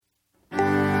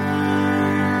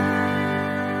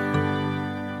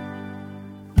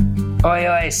Oi,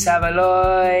 oi,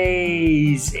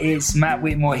 Savaloys! It's Matt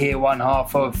Whitmore here, one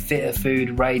half of Fitter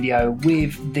Food Radio,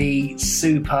 with the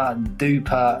super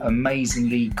duper,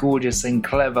 amazingly gorgeous and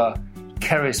clever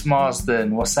Cerys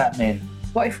Marsden. What's happening?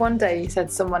 What if one day you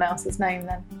said someone else's name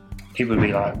then? People would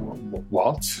be like,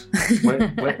 what?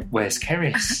 Where's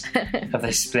Cerys? Have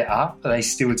they split up? Are they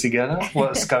still together?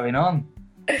 What's going on?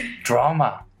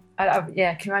 Drama.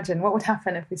 Yeah, can you imagine? What would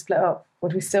happen if we split up?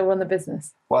 Would we still run the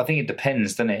business? Well, I think it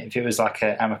depends, doesn't it? If it was like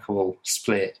an amicable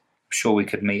split, I'm sure we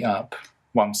could meet up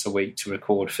once a week to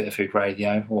record Fitter Food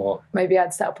Radio, or... Maybe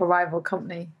I'd set up a rival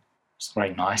company. It's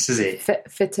very nice, is it?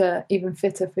 Even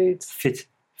fitter foods.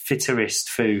 Fitterist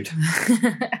food.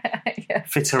 Yeah.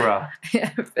 Fitterer. Yeah.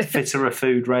 Fitterer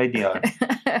Food Radio.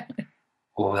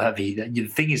 Oh, that'd be... The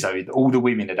thing is, though, all the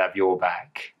women would have your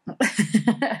back.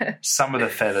 Some of the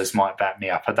fellas might back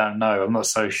me up. I don't know. I'm not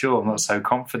so sure. I'm not so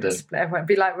confident. Everyone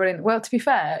be like running... Well, to be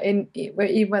fair,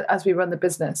 even as we run the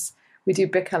business, we do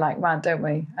bicker like mad, don't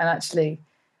we? And actually,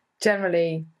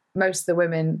 generally, most of the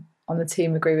women on the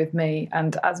team agree with me.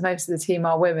 And as most of the team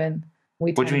are women...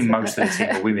 What do you mean most of the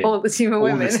team are women? All the team are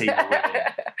women. All the team are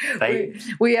women.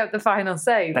 We have the final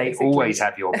say. They basically. always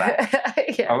have your back.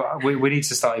 Yeah. We need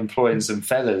to start employing some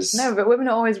fellas. No, but women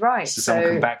are always right. So someone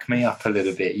can back me up a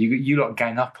little bit. You lot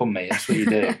gang up on me. That's what you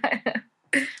do.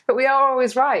 But we are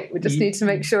always right. We just need to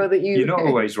make sure that You're not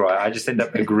always right. I just end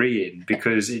up agreeing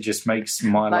because it just makes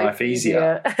my life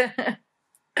easier.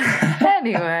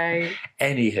 Anyway.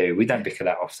 Anywho, we don't bicker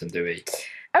that often, do we?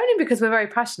 Only because we're very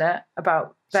passionate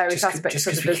about various aspects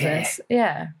of the business.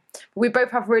 Yeah. We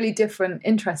both have really different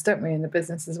interests, don't we, in the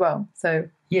business as well? So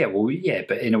yeah,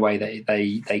 but in a way that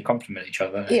they complement each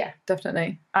other. Yeah,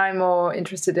 definitely. I'm more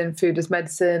interested in food as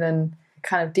medicine and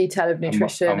kind of detail of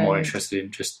nutrition. I'm more interested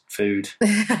in just food.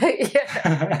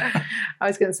 Yeah. I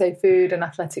was going to say food and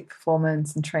athletic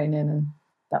performance and training, and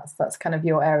that's kind of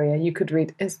your area. You could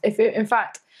read. In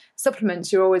fact,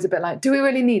 supplements, you're always a bit like, do we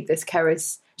really need this,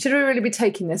 Cerys? Should we really be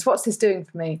taking this? What's this doing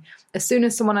for me? As soon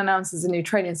as someone announces a new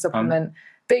training supplement,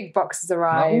 big boxes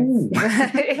arrive.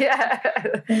 Yeah.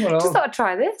 Well, just thought I'd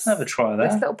try this. Never try that.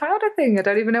 This little powder thing. I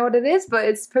don't even know what it is, but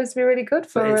it's supposed to be really good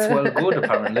for... But it's well good,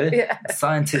 apparently. Yeah.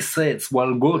 Scientists say it's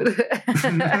well good.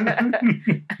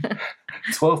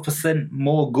 12%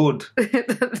 more good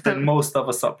than most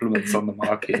other supplements on the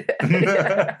market.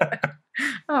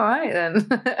 All right, then.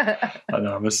 I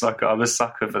know, I'm a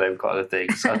sucker for them kind of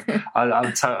things.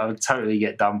 I would totally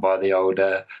get done by the old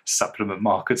supplement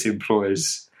market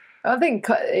employers. I think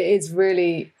it is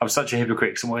really... I'm such a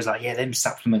hypocrite because I'm always like, yeah, them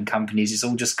supplement companies, it's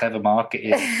all just clever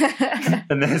marketing.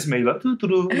 And there's me like,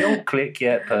 we all click,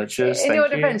 yeah, purchase. In your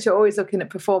defence, you're always looking at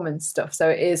performance stuff. So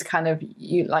it is kind of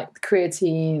you like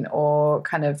creatine or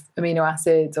kind of amino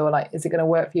acids, or like, is it going to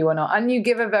work for you or not? And you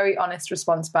give a very honest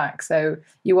response back. So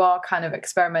you are kind of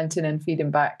experimenting and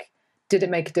feeding back. Did it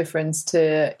make a difference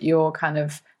to your kind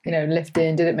of...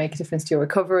 lifting? Did it make a difference to your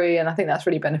recovery? And I think that's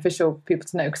really beneficial for people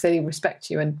to know because they respect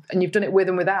you and you've done it with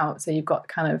and without. So you've got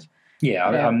kind of... Yeah,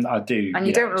 I do. And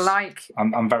you don't like...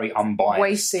 I'm very unbiased.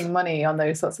 Wasting money on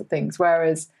those sorts of things.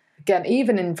 Whereas, again,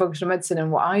 even in functional medicine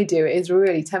and what I do, it is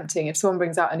really tempting. If someone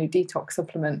brings out a new detox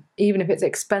supplement, even if it's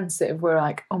expensive, we're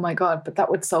like, oh my God, but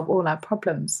that would solve all our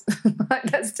problems.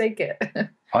 Like, let's take it.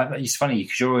 It's funny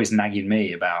because you're always nagging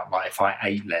me about, like, if I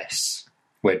ate less,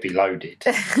 we'd be loaded.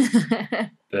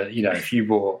 But, if you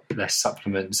bought less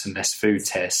supplements and less food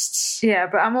tests... Yeah,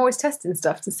 but I'm always testing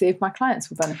stuff to see if my clients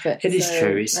will benefit. It is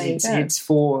true. It's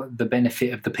for the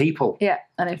benefit of the people. Yeah,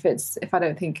 and if I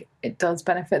don't think it does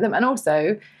benefit them. And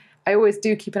also, I always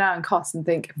do keep an eye on costs and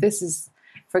think, if this is,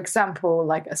 for example,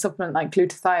 like a supplement like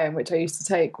glutathione, which I used to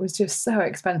take, was just so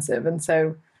expensive. And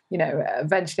so...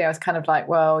 eventually I was kind of like,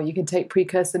 well, you can take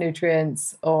precursor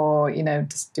nutrients or,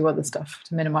 just do other stuff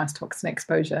to minimize toxin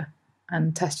exposure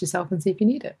and test yourself and see if you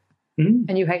need it. Mm.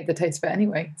 And you hate the taste of it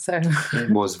anyway. So it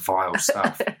was vile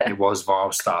stuff.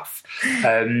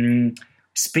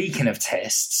 Speaking of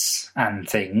tests and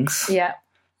things, yeah,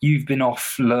 you've been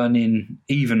off learning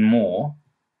even more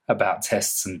about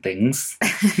tests and things,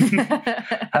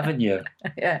 haven't you?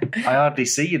 Yeah. I hardly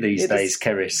see you these days,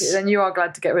 Cerys. Then you are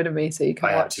glad to get rid of me so you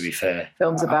can watch, to be fair,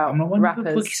 films about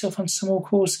rappers. Book yourself on some more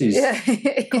courses. Yeah.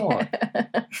 God.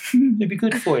 It'd be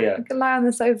good for you. You can lie on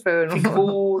the sofa and think of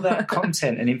all that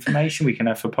content and information we can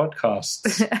have for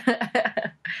podcasts.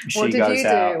 What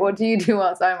do you do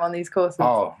whilst I'm on these courses?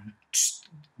 Oh, just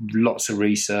lots of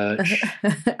research,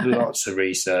 on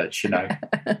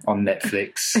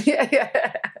Netflix. Yeah.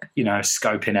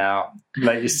 Scoping out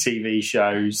latest TV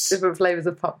shows. Different flavours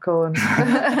of popcorn.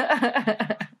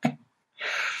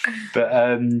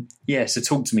 But yeah, so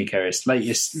talk to me, Keris.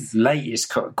 Latest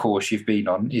course you've been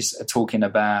on is talking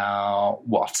about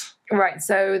what? Right,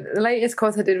 so the latest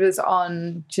course I did was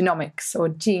on genomics or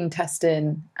gene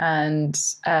testing and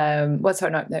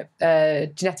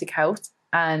genetic health.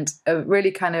 And a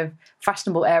really kind of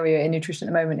fashionable area in nutrition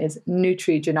at the moment is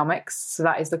nutrigenomics. So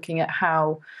that is looking at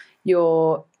how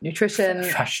your nutrition...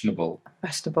 Fashionable.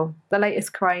 The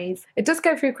latest craze. It does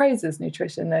go through crazes,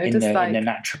 nutrition, though. In the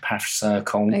naturopath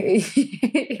circle.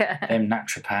 Yeah. Them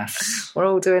naturopaths. We're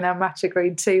all doing our matcha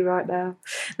green tea right now.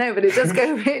 No, but it does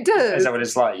go... It does. Is that what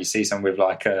it's like? You see someone with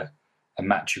like a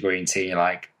matcha green tea, you're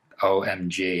like,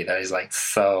 OMG, that is like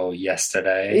so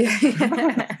yesterday.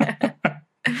 Yeah.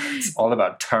 It's all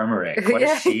about turmeric. What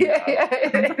is she about?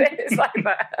 It's like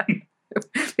that.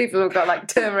 People have got like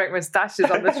turmeric moustaches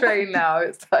on the train now.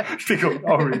 It's like big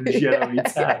orange, yellowy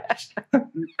tash.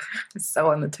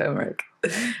 So on the turmeric.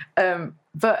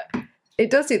 But it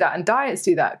does do that, and diets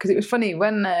do that, because it was funny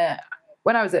when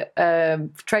I was at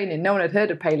training, no one had heard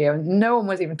of paleo, and no one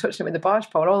was even touching it with a barge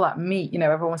pole. All that meat,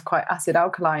 everyone was quite acid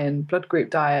alkaline, blood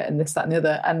group diet, and this, that, and the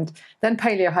other. And then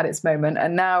paleo had its moment,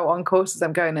 and now on courses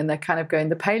I'm going, and they're kind of going,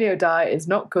 the paleo diet is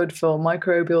not good for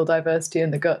microbial diversity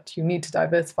in the gut. You need to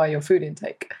diversify your food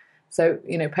intake. So,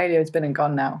 paleo's been and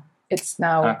gone now. It's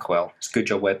now... well, it's a good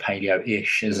job we're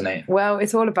paleo-ish, isn't it? Well,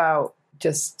 it's all about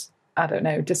just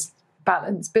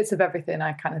balance, bits of everything,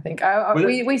 I kind of think.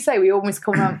 We say we almost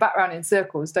come back around in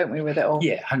circles, don't we, with it all?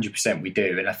 Yeah, 100% we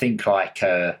do. And I think,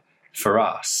 for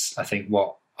us, I think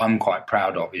what I'm quite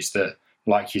proud of is that,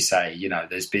 like you say,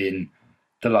 there's been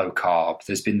the low carb,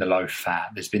 there's been the low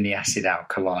fat, there's been the acid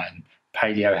alkaline.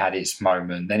 Paleo had its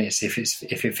moment. Then it's if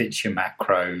it fits your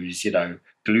macros,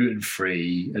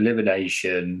 gluten-free,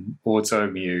 elimination,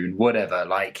 autoimmune, whatever.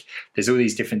 Like, there's all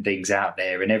these different things out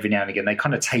there, and every now and again they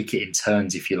kind of take it in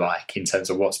turns, if you like, in terms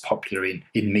of what's popular in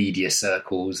media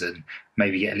circles, and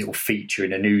maybe get a little feature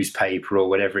in a newspaper or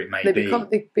whatever it may be.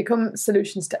 They become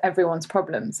solutions to everyone's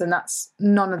problems, and that's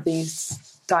none of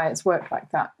these diets work like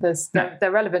that.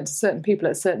 They're relevant to certain people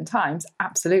at certain times,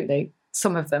 absolutely.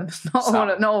 Some of them,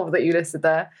 not all that you listed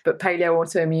there, but paleo,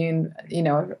 autoimmune,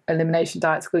 elimination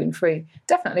diets, gluten-free,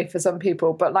 definitely for some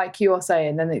people. But like you're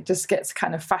saying, then it just gets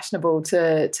kind of fashionable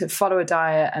to follow a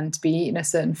diet and to be eating a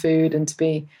certain food and to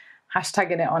be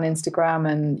hashtagging it on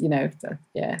Instagram, and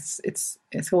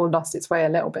it's all lost its way a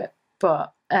little bit.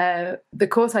 But the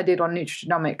course I did on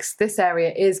nutrigenomics, this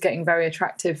area is getting very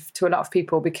attractive to a lot of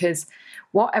people, because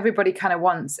what everybody kind of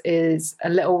wants is a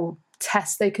little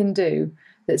test they can do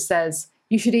that says,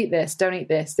 you should eat this, don't eat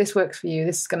this, this works for you,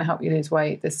 this is going to help you lose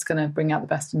weight, this is going to bring out the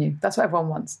best in you. That's what everyone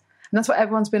wants. And that's what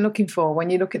everyone's been looking for.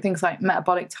 When you look at things like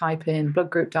metabolic typing,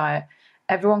 blood group diet,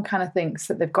 everyone kind of thinks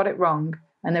that they've got it wrong,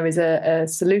 and there is a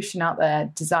solution out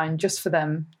there designed just for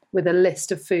them, with a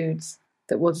list of foods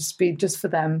that will just be just for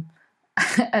them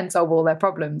and solve all their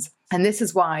problems. And this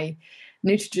is why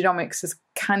nutrigenomics is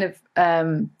kind of,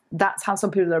 that's how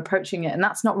some people are approaching it, and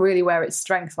that's not really where its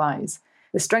strength lies.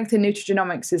 The strength in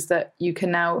nutrigenomics is that you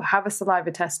can now have a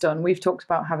saliva test done. We've talked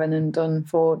about having them done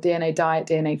for DNA Diet,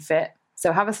 DNA Fit.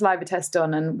 So have a saliva test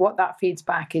done, and what that feeds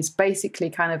back is basically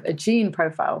kind of a gene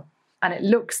profile. And it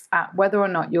looks at whether or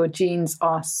not your genes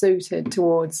are suited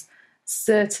towards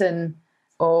certain,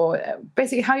 or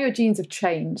basically how your genes have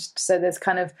changed. So there's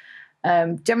kind of,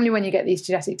 generally when you get these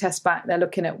genetic tests back, they're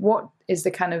looking at what is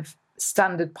the kind of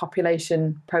standard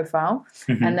population profile,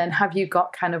 and then have you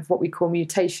got kind of what we call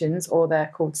mutations, or they're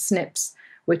called SNPs,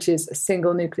 which is a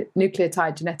single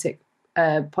nucleotide genetic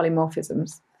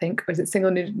polymorphisms, I think, or is it single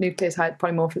nucleotide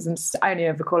polymorphisms? I only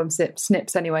ever call them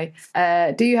SNPs anyway.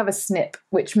 Do you have a SNP,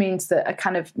 which means that a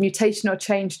kind of mutation or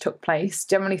change took place,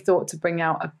 generally thought to bring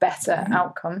out a better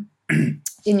outcome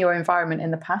in your environment in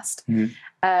the past?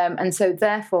 And so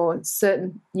therefore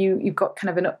you've got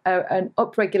kind of an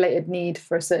upregulated need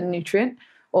for a certain nutrient,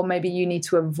 or maybe you need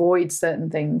to avoid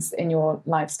certain things in your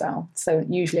lifestyle. So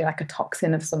usually like a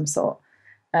toxin of some sort,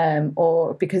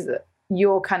 or because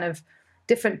your kind of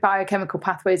different biochemical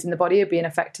pathways in the body are being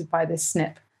affected by this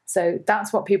SNP. So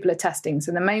that's what people are testing.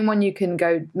 So the main route you can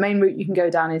go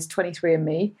down is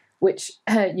 23andMe, which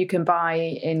you can buy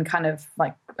in kind of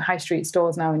like high street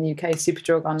stores now in the UK,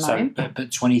 Superdrug online. So, but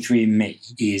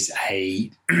 23andMe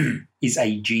is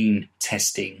a gene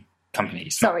testing company.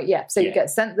 Sorry, yeah. So you get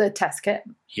sent the test kit.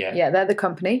 Yeah, they're the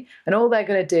company, and all they're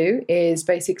going to do is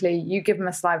basically you give them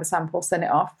a saliva sample, send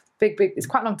it off. Big. It's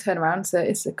quite a long turnaround, so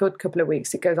it's a good couple of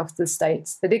weeks. It goes off to the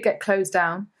States. They did get closed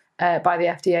down by the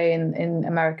FDA in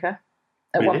America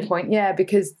at one point,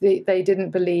 because they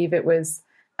didn't believe it was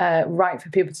right for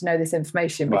people to know this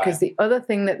information, because the other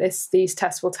thing that these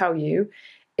tests will tell you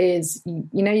is,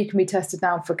 you can be tested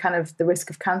now for kind of the risk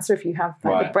of cancer if you have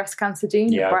like the breast cancer gene,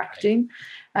 the BRCA gene.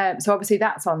 So obviously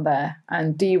that's on there.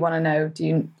 And do you want to know,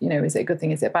 is it a good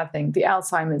thing? Is it a bad thing? The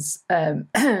Alzheimer's,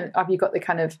 have you got the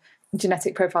kind of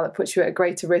genetic profile that puts you at a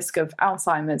greater risk of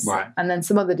Alzheimer's? Right. And then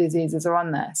some other diseases are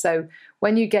on there. So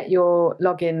when you get your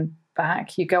login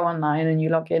back, you go online and you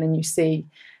log in and you see,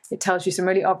 it tells you some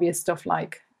really obvious stuff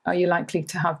like, are you likely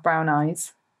to have brown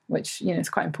eyes? Which, it's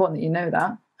quite important that you know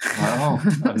that. Oh,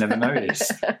 I've never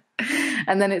noticed.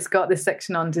 And then it's got this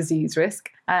section on disease risk.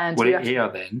 And here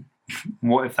then,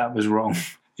 what if that was wrong?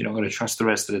 You're not going to trust the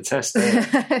rest of the test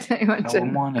there.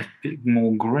 Mine a bit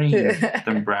more green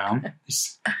than brown.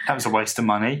 That was a waste of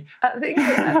money. I think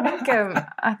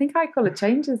iColour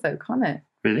changes though, can't it?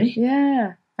 Really?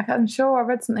 Yeah. I'm sure I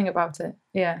read something about it.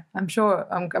 Yeah, I'm sure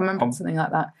I remember something like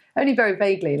that. Only very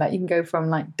vaguely, like you can go from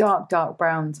like dark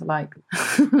brown to like,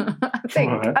 I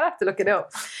think, I'd have to look it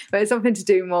up. But it's something to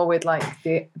do more with like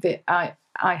the eye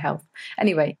health.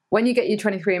 Anyway, when you get your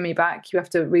 23andMe back, you have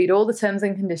to read all the terms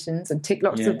and conditions and tick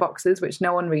lots of boxes, which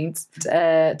no one reads,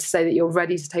 to say that you're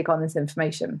ready to take on this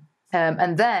information.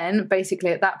 And then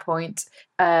basically at that point,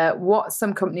 what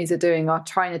some companies are doing are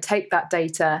trying to take that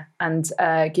data and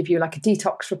give you like a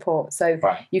detox report. So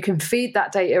you can feed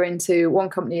that data into, one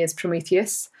company is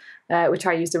Prometheus, which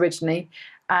I used originally.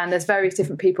 And there's various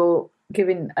different people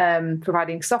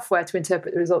providing software to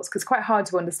interpret the results, because it's quite hard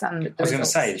to understand the I was going to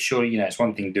results. say, surely, it's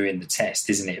one thing doing the test,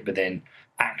 isn't it? But then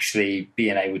actually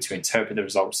being able to interpret the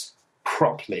results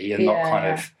properly and not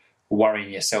kind of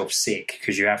worrying yourself sick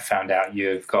because you have found out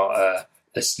you've got a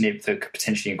SNP that could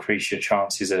potentially increase your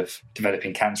chances of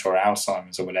developing cancer or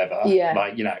Alzheimer's or whatever.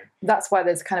 Yeah. That's why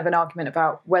there's kind of an argument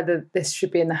about whether this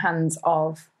should be in the hands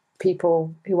of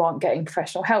people who aren't getting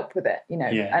professional help with it,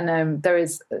 And there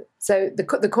is, so the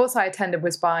course I attended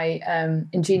was by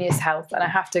Ingenious Health, and I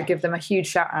have to give them a huge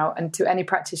shout out. And to any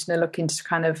practitioner looking to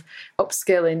kind of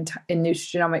upskill in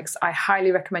nutrigenomics, I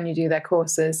highly recommend you do their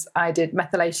courses. I did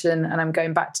methylation, and I'm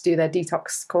going back to do their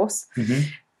detox course. Mm-hmm.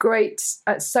 Great,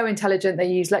 so intelligent. They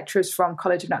use lecturers from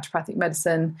College of Naturopathic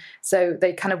Medicine, so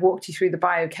they kind of walked you through the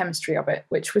biochemistry of it,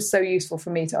 which was so useful for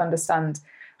me to understand.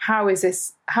 How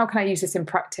can I use this in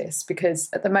practice?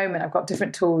 Because at the moment I've got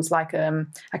different tools like I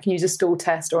can use a stool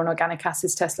test or an organic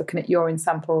acids test looking at urine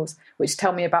samples, which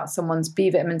tell me about someone's B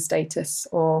vitamin status,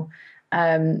 or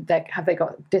have they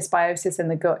got dysbiosis in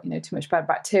the gut, too much bad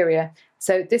bacteria.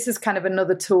 So this is kind of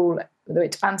another tool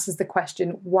which answers the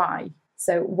question, why?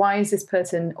 So why is this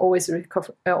person always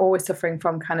suffering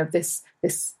from kind of this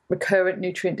recurrent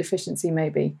nutrient deficiency,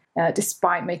 maybe,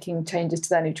 despite making changes to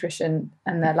their nutrition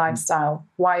and their lifestyle?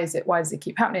 Why does it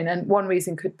keep happening? And one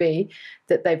reason could be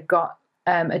that they've got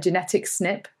a genetic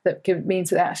SNP that means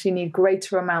that they actually need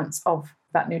greater amounts of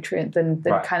that nutrient than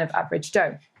kind of average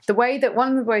Joe. One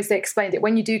of the ways they explained it,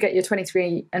 when you do get your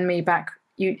 23andMe back,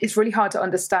 it's really hard to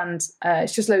understand.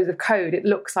 It's just loads of code. It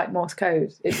looks like Morse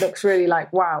code. It looks really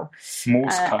like, wow.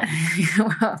 Morse code?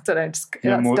 Well, I don't know.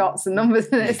 That's dots and numbers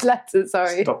and it's letters,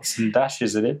 sorry. Dots and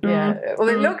dashes, isn't it? Yeah. Well,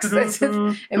 it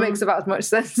makes about as much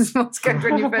sense as Morse code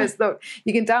when you first look.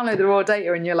 You can download the raw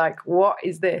data and you're like, what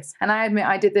is this? And I admit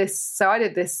I did this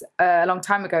a long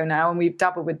time ago now, and we've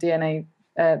dabbled with DNA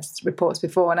reports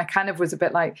before, and I kind of was a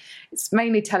bit like, it's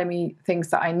mainly telling me things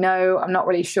that I know. I'm not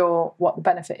really sure what the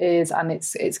benefit is, and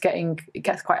it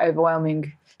gets quite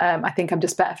overwhelming. I think I'm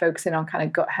just better focusing on kind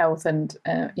of gut health and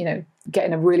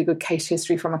getting a really good case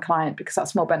history from a client, because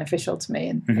that's more beneficial to me,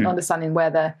 and understanding where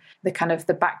the kind of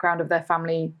the background of their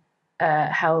family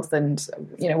health and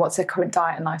what's their current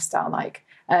diet and lifestyle like.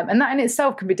 And that in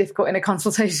itself can be difficult in a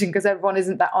consultation because everyone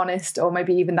isn't that honest or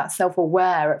maybe even that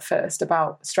self-aware at first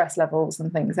about stress levels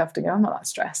and things. They have to go, I'm not that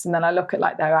stressed. And then I look at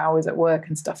like their hours at work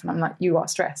and stuff and I'm like, you are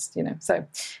stressed, So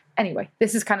anyway,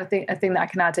 this is kind of a thing that I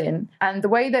can add in. And the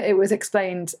way that it was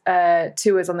explained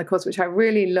to us on the course, which I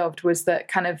really loved, was that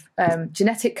kind of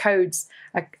genetic codes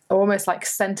are almost like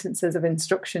sentences of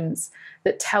instructions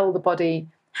that tell the body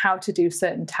how to do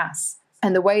certain tasks.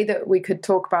 And the way that we could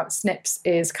talk about SNPs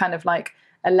is kind of like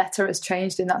a letter has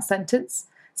changed in that sentence.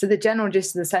 So the general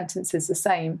gist of the sentence is the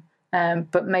same,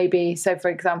 but maybe, so for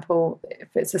example, if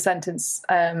it's a sentence,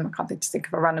 I can't think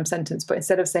of a random sentence, but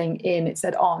instead of saying in, it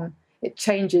said on, it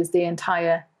changes the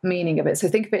entire meaning of it. So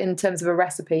think of it in terms of a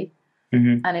recipe,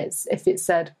 and if it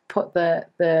said put the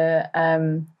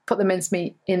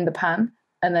mincemeat in the pan,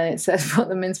 and then it says put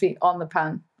the mincemeat on the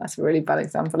pan. That's a really bad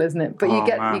example, isn't it? But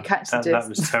you catch the gist. That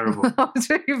was terrible. That was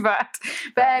really bad.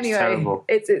 But anyway,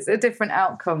 it's a different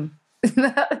outcome.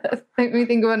 Let me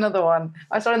think of another one.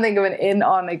 I was trying to think of an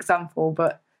in-on example,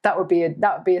 but that would be a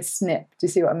SNP. Do you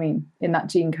see what I mean? In that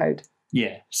gene code.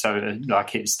 Yeah. So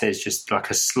like there's just like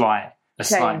a slight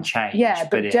change. Yeah,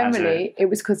 but generally it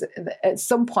was because at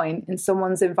some point in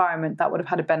someone's environment that would have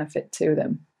had a benefit to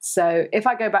them. So if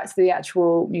I go back to the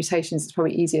actual mutations, it's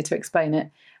probably easier to explain it.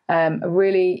 A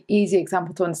really easy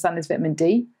example to understand is vitamin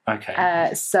D.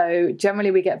 Okay. So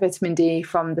generally we get vitamin D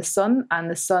from the sun, and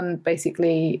the sun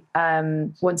basically,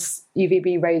 once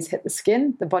UVB rays hit the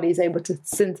skin, the body is able to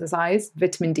synthesize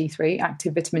vitamin D3,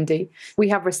 active vitamin D. We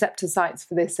have receptor sites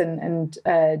for this and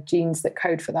genes that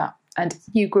code for that. And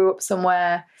you grew up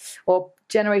somewhere, or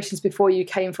generations before you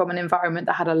came from an environment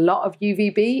that had a lot of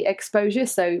UVB exposure,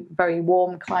 so very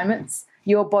warm climates,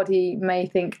 your body may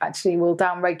think, actually, we'll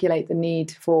downregulate the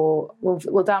need for,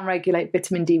 we'll downregulate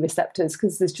vitamin D receptors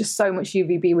because there's just so much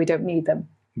UVB, we don't need them.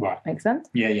 Right. Makes sense?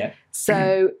 Yeah.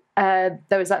 So there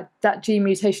was that gene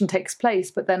mutation takes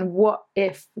place, but then what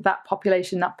if that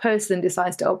population, that person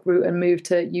decides to uproot and move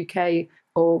to UK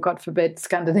or, God forbid,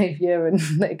 Scandinavia, and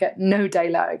they get no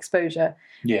daylight exposure,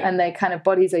 and their kind of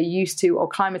bodies are used to or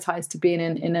climatized to being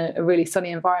in a really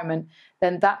sunny environment,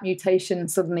 then that mutation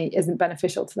suddenly isn't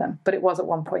beneficial to them. But it was at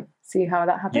one point. See how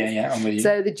that happens? Yeah, I'm with you.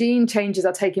 So the gene changes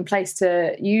are taking place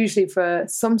to usually for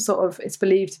some sort of, it's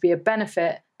believed to be a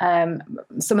benefit.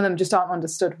 Some of them just aren't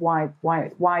understood why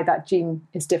that gene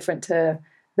is different to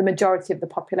the majority of the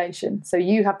population. So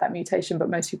you have that mutation, but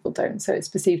most people don't. So it's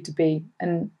perceived to be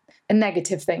a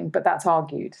negative thing, but that's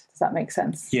argued. Does that make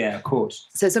sense? Yeah, of course.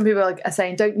 So some people are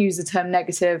saying don't use the term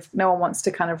negative. No one wants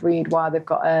to kind of read why they've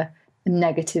got a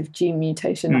negative gene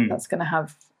mutation. That's going to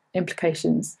have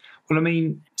implications. Well, I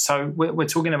mean, so we're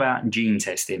talking about gene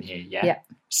testing here, yeah? Yeah.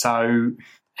 So,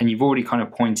 and you've already kind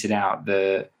of pointed out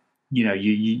that,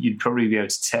 you'd probably be able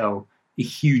to tell a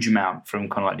huge amount from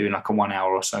kind of like doing like a 1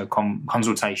 hour or so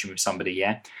consultation with somebody,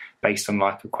 yeah? Based on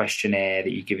like a questionnaire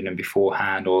that you've given them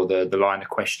beforehand, or the line of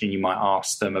question you might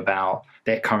ask them about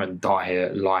their current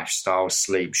diet, lifestyle,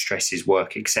 sleep, stresses,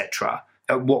 work, etc.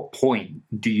 At what point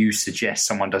do you suggest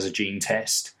someone does a gene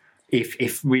test?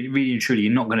 If really and truly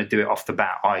you're not going to do it off the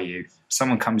bat, are you?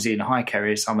 Someone comes in, hi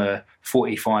Keris, I'm a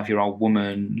 45-year-old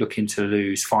woman looking to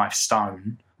lose 5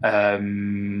 stone.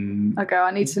 Okay,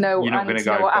 I need to know. You're not going to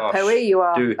go, what ApoE you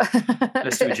are.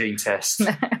 Let's do a gene test.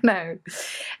 No,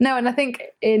 and I think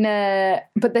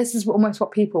but this is almost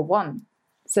what people want.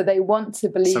 So they want to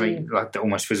believe something like that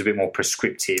almost feels a bit more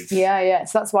prescriptive. Yeah.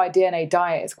 So that's why DNA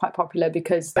diet is quite popular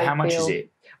because. But how much is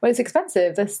it? Well, it's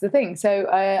expensive. That's the thing. So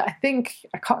I think,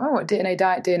 I can't remember what DNA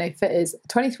diet, DNA fit is.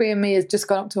 23andMe has just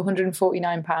gone up to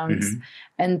 £149.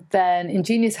 And then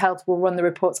Ingenious Health will run the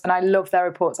reports. And I love their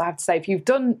reports, I have to say. If you've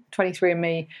done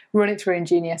 23andMe, run it through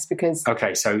Ingenious because...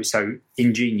 Okay, so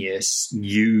Ingenious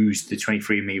use the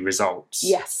 23andMe results.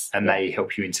 Yes. And they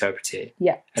help you interpret it.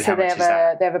 Yeah. And so they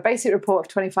have a basic report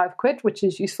of £25, which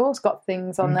is useful. It's got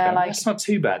things on there like... That's not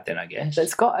too bad then, I guess.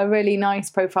 It's got a really nice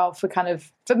profile for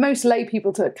most lay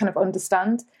people to kind of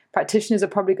understand. Practitioners are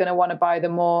probably going to want to buy the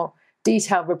more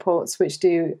detailed reports which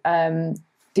do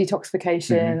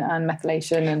detoxification and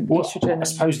methylation and estrogen. I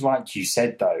suppose, like you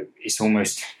said, though, it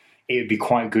would be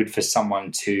quite good for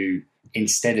someone to,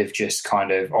 instead of just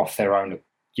kind of off their own,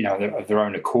 of their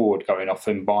own accord, going off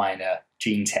and buying a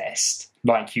gene test.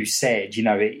 Like you said,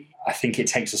 I think it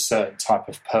takes a certain type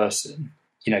of person,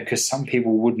 because some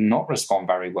people would not respond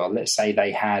very well. Let's say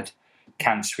they had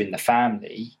cancer in the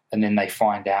family and then they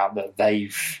find out that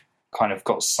they've kind of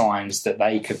got signs that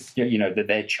they could, that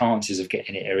their chances of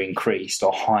getting it are increased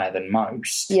or higher than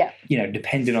most. Yeah.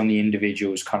 Depending on the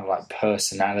individual's kind of like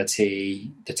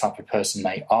personality, the type of person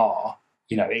they are,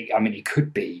 it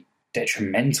could be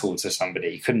detrimental to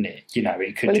somebody, couldn't it?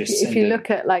 It could if you look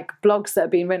at like blogs that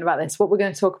have been written about this, what we're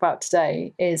going to talk about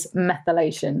today is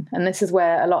methylation. And this is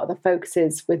where a lot of the focus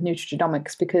is with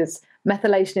nutrigenomics, because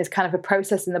methylation is kind of a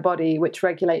process in the body which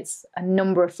regulates a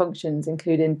number of functions,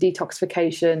 including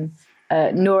detoxification,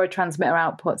 neurotransmitter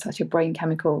output, such as brain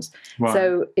chemicals. Right.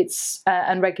 So it's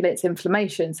and regulates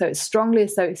inflammation. So it's strongly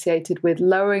associated with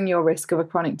lowering your risk of a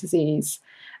chronic disease.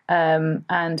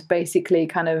 And basically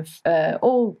kind of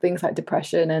all things like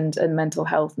depression and mental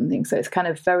health and things. So it's kind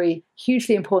of very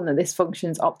hugely important that this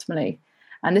functions optimally.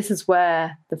 And this is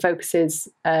where the focus is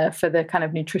for the kind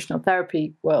of nutritional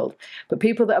therapy world. But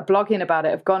people that are blogging about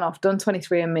it have gone off, done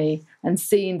 23andMe and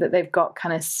seen that they've got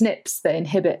kind of SNPs that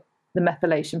inhibit the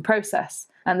methylation process.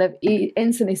 And they've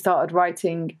instantly started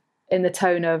writing in the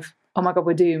tone of, oh my God,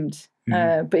 we're doomed.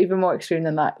 But even more extreme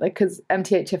than that, because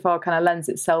MTHFR kind of lends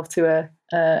itself to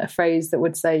a phrase that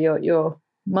would say your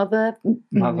mother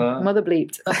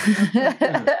bleeped.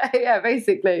 Yeah,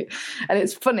 basically. And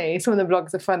it's funny. Some of the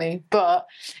blogs are funny, but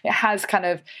it has kind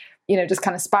of, just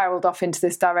kind of spiraled off into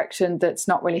this direction that's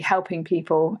not really helping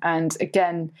people. And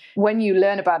again, when you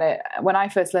learn about it, when I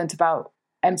first learned about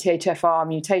MTHFR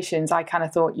mutations, I kind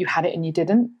of thought you had it and you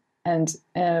didn't. And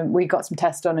we got some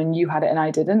tests done and you had it and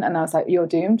I didn't. And I was like, you're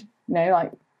doomed.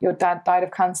 Like your dad died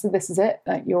of cancer. This is it.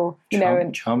 Like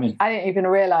and charming. I didn't even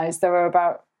realize there were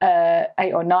about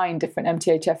 8 or 9 different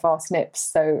MTHFR SNPs.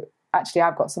 So actually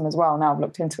I've got some as well. Now I've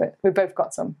looked into it. We've both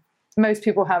got some. Most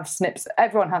people have SNPs.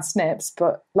 Everyone has SNPs,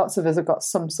 but lots of us have got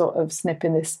some sort of SNP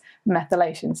in this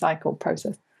methylation cycle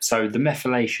process. So the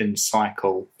methylation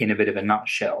cycle, in a bit of a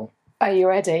nutshell. Are you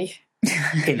ready?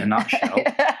 In a nutshell.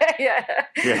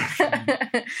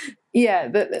 Yeah.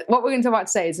 What we're going to talk about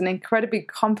today is an incredibly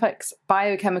complex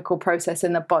biochemical process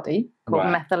in the body called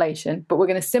methylation, but we're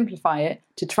going to simplify it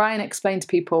to try and explain to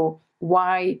people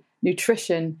why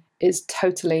nutrition is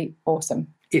totally awesome.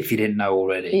 If you didn't know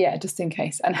already. Yeah, just in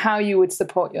case. And how you would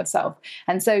support yourself.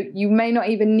 And so you may not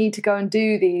even need to go and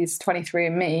do these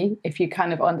 23andMe if you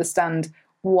kind of understand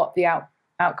what the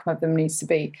outcome of them needs to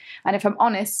be. And if I'm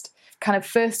honest, kind of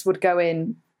first would go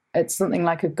in at something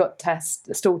like a gut test,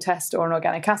 a stool test, or an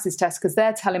organic acids test, because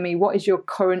they're telling me what is your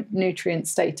current nutrient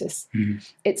status.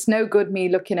 It's no good me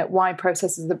looking at why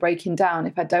processes are breaking down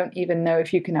if I don't even know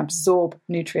if you can absorb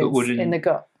nutrients in the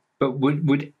gut. But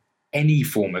would any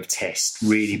form of test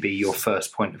really be your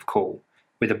first point of call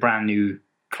with a brand new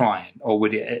client, or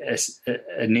would it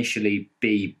initially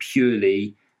be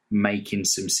purely making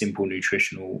some simple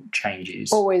nutritional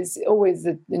changes? Always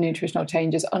the nutritional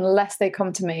changes, unless they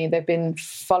come to me, they've been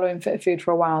following Fit Food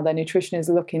for a while, their nutrition is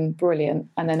looking brilliant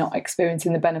and they're not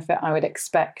experiencing the benefit I would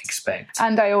expect.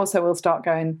 And I also will start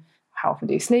going, how often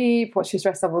do you sleep? What's your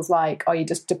stress levels like? Are you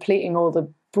just depleting all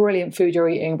the brilliant food you're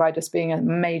eating by just being a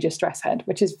major stress head,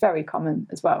 which is very common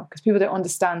as well, because people don't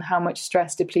understand how much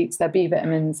stress depletes their B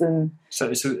vitamins. And so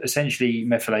essentially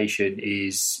methylation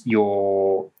is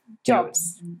your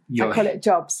jobs. I call it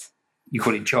jobs. You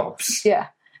call it jobs? Yeah.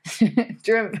 Do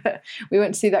you remember we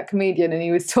went to see that comedian and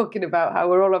he was talking about how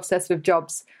we're all obsessed with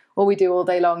jobs. All we do all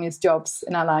day long is jobs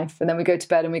in our life, and then we go to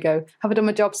bed and we go, have I done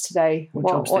my jobs today? What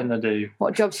jobs didn't I do?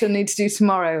 What jobs should I need to do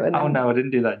tomorrow? And then, no, I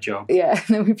didn't do that job. Yeah,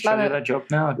 and then we plan. Should I do that job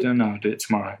now? I don't know. I'll do it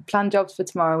tomorrow. Plan jobs for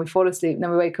tomorrow. We fall asleep, and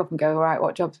then we wake up and go, all right,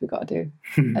 what jobs we got to do?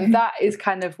 And that is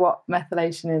kind of what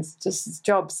methylation is. Just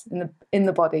jobs in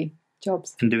the body.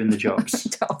 Jobs. And doing the jobs.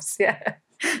 Jobs, yeah.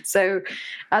 So,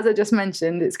 as I just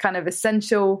mentioned, it's kind of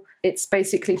essential. It's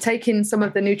basically taking some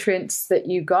of the nutrients that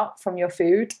you got from your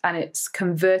food and it's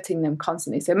converting them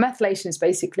constantly. So, methylation is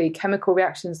basically chemical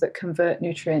reactions that convert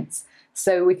nutrients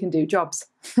so we can do jobs.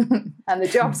 And the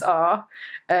jobs are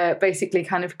basically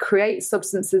kind of create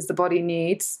substances the body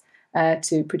needs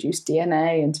to produce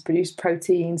DNA and to produce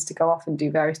proteins to go off and do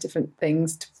various different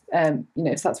things. So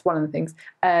that's one of the things.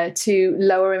 To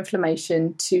lower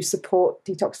inflammation, to support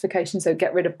detoxification, so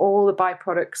get rid of all the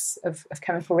byproducts of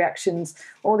chemical reactions,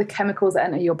 all the chemicals that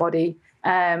enter your body.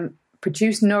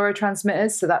 Produce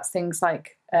neurotransmitters, so that's things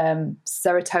like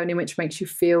serotonin, which makes you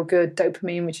feel good,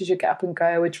 dopamine, which is your get up and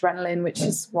go, adrenaline, which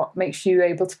is what makes you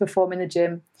able to perform in the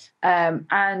gym, and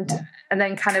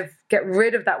then kind of get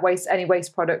rid of any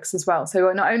waste products as well.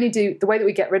 So not only the way that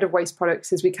we get rid of waste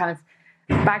products is we kind of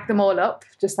bag them all up,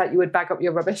 just like you would bag up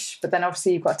your rubbish, but then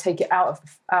obviously you've got to take it out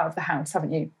of the house,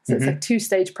 haven't you? So It's a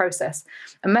 2-stage process.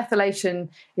 And methylation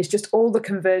is just all the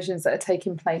conversions that are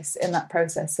taking place in that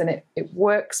process, and it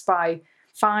works by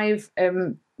 5.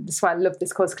 That's why I love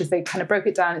this course, because they kind of broke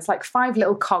it down. It's like 5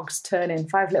 little cogs turning,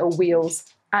 5 little wheels,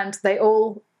 and they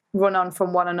all run on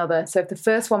from one another. So if the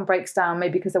first one breaks down,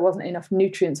 maybe because there wasn't enough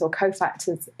nutrients or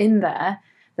cofactors in there,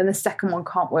 then the second one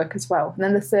can't work as well. And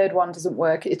then the third one doesn't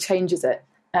work, it changes it.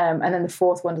 And then the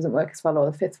fourth one doesn't work as well, or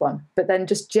the fifth one. But then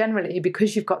just generally,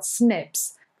 because you've got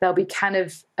SNPs, there'll be kind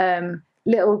of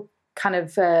little kind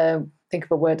of, think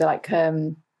of a word like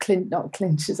not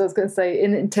clinches, I was going to say,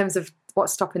 in terms of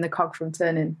what's stopping the cog from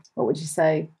turning. What would you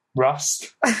say?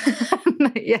 Rust?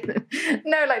 Yeah.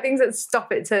 No, like things that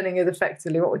stop it turning as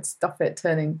effectively. What would stop it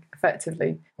turning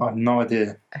effectively? I have no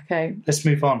idea. Okay. Let's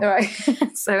move on. All right.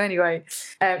 So anyway,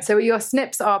 so your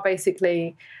SNPs are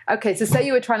basically, okay, so say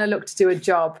you were trying to look to do a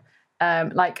job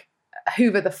like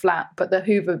hoover the flat, but the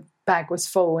hoover bag was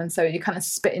full, and so you're kind of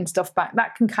spitting stuff back.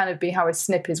 That can kind of be how a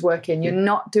SNP is working. You're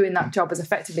not doing that job as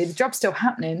effectively. The job's still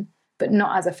happening, but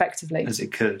not as effectively as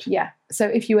it could. Yeah. So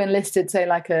if you enlisted, say,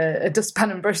 like a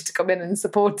dustpan and brush to come in and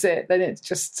support it, then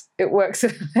it works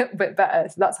a little bit better.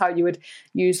 So that's how you would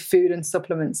use food and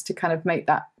supplements to kind of make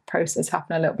that process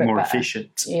happen a little bit more better.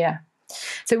 Efficient. Yeah.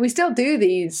 So we still do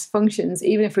these functions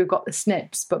even if we've got the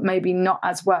SNPs, but maybe not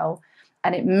as well.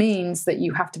 And it means that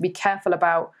you have to be careful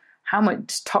about how many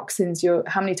toxins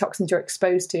you're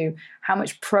exposed to, how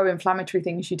much pro-inflammatory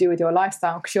things you do with your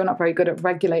lifestyle, because you're not very good at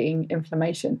regulating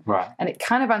inflammation. Right. And it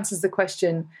kind of answers the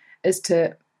question as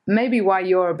to maybe why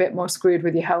you're a bit more screwed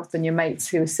with your health than your mates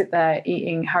who sit there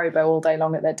eating Haribo all day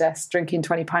long at their desk, drinking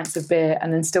 20 pints of beer,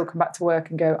 and then still come back to work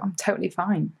and go, I'm totally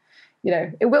fine. You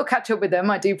know, it will catch up with them,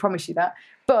 I do promise you that.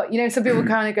 But, you know, some people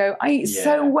kind of go, I eat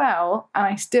so well and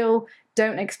I still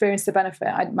don't experience the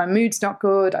benefit. My mood's not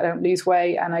good, I don't lose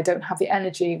weight, and I don't have the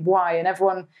energy. Why?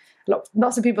 And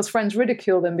lots of people's friends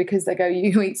ridicule them because they go,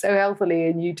 you eat so healthily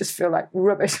and you just feel like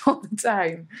rubbish all the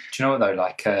time. Do you know what, though?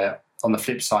 Like, on the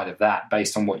flip side of that,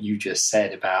 based on what you just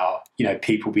said about, you know,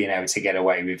 people being able to get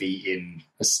away with eating,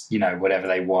 you know, whatever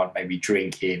they want, maybe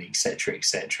drinking, etc.,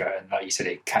 etc. And like you said,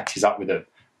 it catches up with a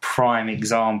prime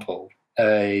example.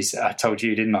 Is I told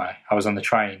you, didn't I? I was on the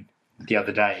train the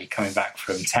other day coming back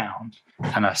from town,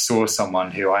 and I saw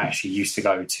someone who I actually used to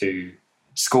go to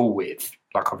school with,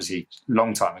 like obviously a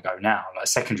long time ago now, like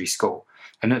secondary school.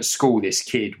 And at school, this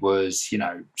kid was, you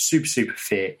know, super, super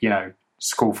fit, you know,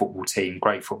 school football team,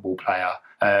 great football player,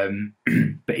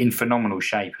 but in phenomenal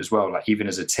shape as well, like even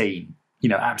as a teen, you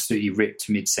know, absolutely ripped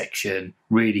midsection,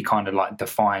 really kind of like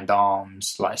defined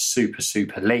arms, like super,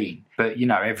 super lean. But, you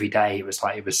know, every day it was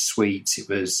sweets, it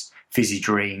was fizzy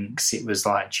drinks, it was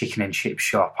like chicken and chip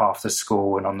shop after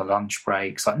school and on the lunch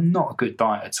breaks, like not a good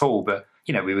diet at all. But,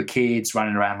 you know, we were kids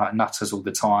running around like nutters all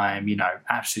the time, you know,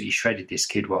 absolutely shredded this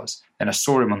kid was. And I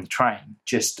saw him on the train,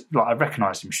 just like I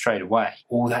recognised him straight away.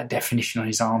 All that definition on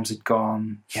his arms had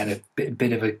gone. He had a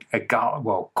bit of a gut,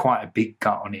 well, quite a big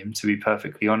gut on him, to be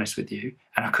perfectly honest with you.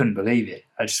 And I couldn't believe it.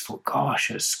 I just thought,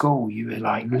 gosh, at school you were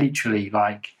like literally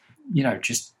like, you know,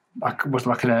 just like was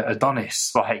like an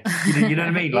Adonis, like, you know what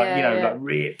I mean? Like, you know, like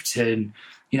ripped and,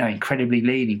 you know, incredibly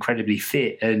lean, incredibly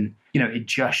fit. And, you know, it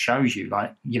just shows you,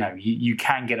 like, you know, you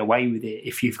can get away with it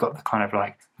if you've got the kind of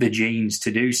like the genes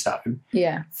to do so.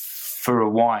 Yeah. For a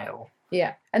while.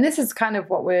 Yeah. And this is kind of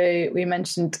what we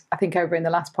mentioned, I think, over in the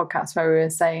last podcast, where we were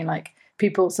saying like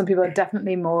some people are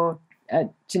definitely more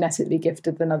genetically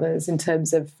gifted than others in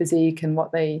terms of physique and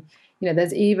what they, you know,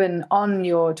 there's even on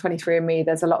your 23andMe,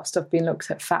 there's a lot of stuff being looked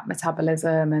at have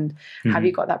metabolism and have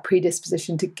you got that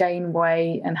predisposition to gain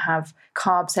weight and have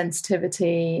carb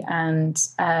sensitivity and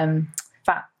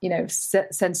fat, you know,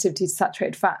 sensitivity to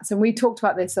saturated fats. And we talked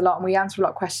about this a lot and we answer a lot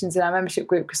of questions in our membership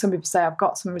group because some people say, I've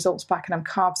got some results back and I'm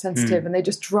carb sensitive and they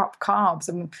just drop carbs.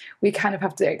 And we kind of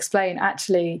have to explain,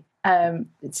 actually,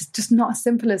 it's just not as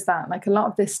simple as that. Like a lot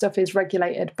of this stuff is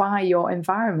regulated by your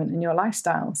environment and your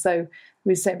lifestyle. So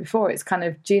we said before, it's kind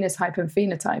of genotype and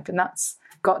phenotype, and that's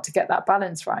got to get that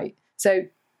balance right. So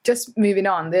just moving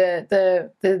on,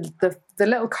 the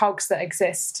little cogs that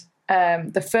exist.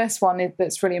 The first one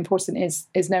that's really important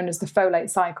is known as the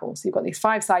folate cycle. So you've got these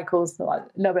 5 cycles, a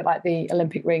little bit like the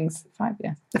Olympic rings. 5,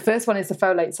 yeah. The first one is the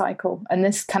folate cycle, and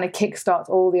this kind of kickstarts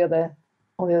all the other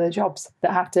jobs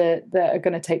that are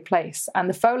going to take place. And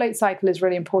the folate cycle is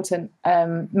really important.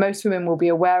 Most women will be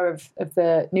aware of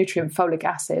the nutrient folic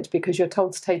acid because you're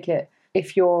told to take it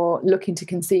if you're looking to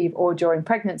conceive or during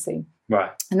pregnancy. Right.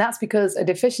 And that's because a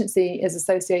deficiency is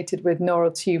associated with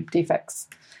neural tube defects.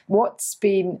 What's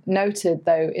been noted,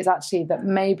 though, is actually that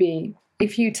maybe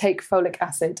if you take folic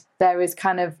acid, there is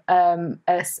kind of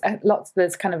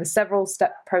there's kind of a several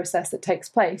step process that takes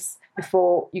place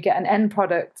before you get an end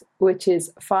product, which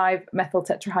is 5-methyl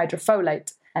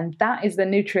tetrahydrofolate. And that is the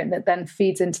nutrient that then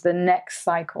feeds into the next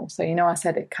cycle. So, you know, I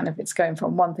said it's going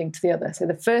from one thing to the other. So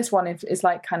the first one is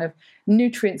like kind of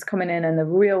nutrients coming in. And the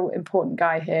real important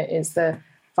guy here is the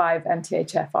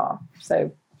 5-MTHFR.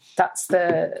 So that's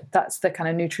the kind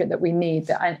of nutrient that we need,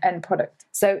 the end product.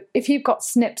 So if you've got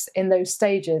SNPs in those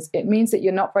stages, it means that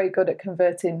you're not very good at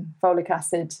converting folic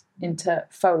acid into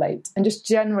folate. And just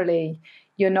generally,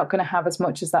 you're not going to have as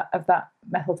much as that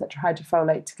methyl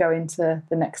tetrahydrofolate to go into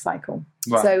the next cycle.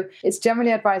 Right. So it's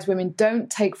generally advised women don't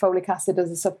take folic acid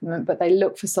as a supplement, but they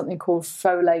look for something called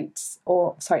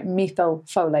methyl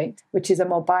folate, which is a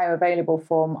more bioavailable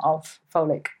form of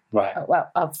folic. Right.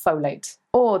 Of folate.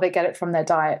 Or they get it from their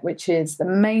diet, which is the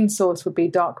main source would be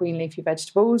dark green leafy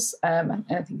vegetables. And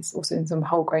I think it's also in some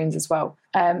whole grains as well.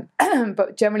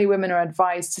 But generally women are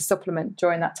advised to supplement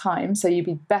during that time. So you'd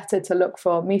be better to look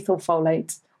for methyl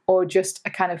folate or just a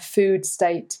kind of food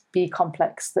state B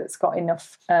complex that's got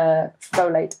enough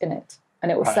folate in it.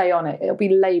 And it will say on it, it'll be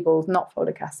labelled not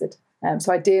folic acid.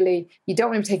 So ideally, you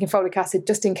don't want to be taking folic acid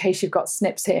just in case you've got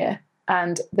SNPs here.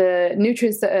 And the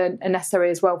nutrients that are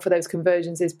necessary as well for those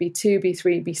conversions is B2,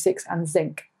 B3, B6, and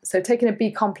zinc. So taking a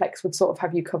B complex would sort of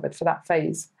have you covered for that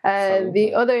phase.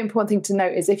 The other important thing to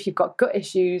note is if you've got gut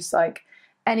issues like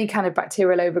any kind of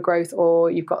bacterial overgrowth,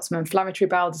 or you've got some inflammatory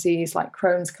bowel disease like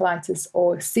Crohn's, colitis,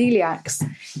 or celiacs,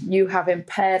 you have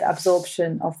impaired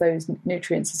absorption of those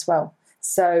nutrients as well.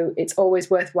 So it's always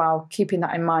worthwhile keeping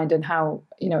that in mind, and how,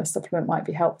 a supplement might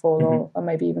be helpful, or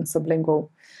maybe even sublingual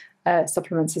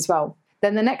supplements as well.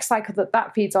 Then the next cycle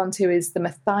that feeds onto is the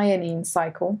methionine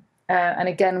cycle. And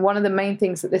again, one of the main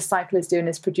things that this cycle is doing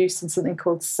is producing something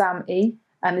called SAMe.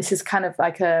 And this is kind of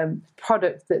like a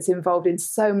product that's involved in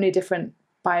so many different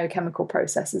biochemical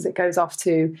processes. It goes off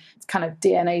to kind of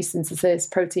DNA synthesis,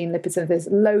 protein, lipid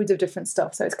synthesis, loads of different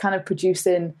stuff. So it's kind of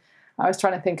producing, I was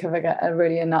trying to think of a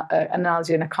really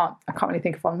analogy, and I can't really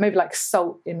think of one. Maybe like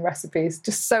salt in recipes,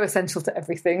 just so essential to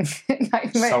everything.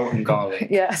 Like, salt and garlic.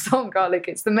 Yeah, salt and garlic.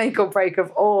 It's the make or break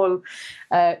of all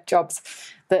jobs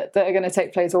that are going to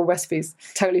take place, all recipes.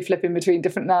 Totally flipping between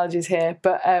different analogies here.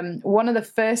 But one of the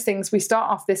first things we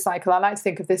start off this cycle, I like to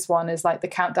think of this one as like the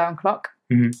countdown clock.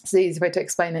 It's the easiest way to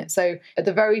explain it. So at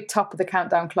the very top of the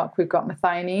countdown clock, we've got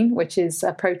methionine, which is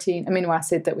a protein amino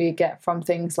acid that we get from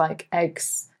things like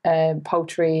eggs,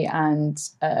 poultry, and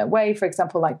whey, for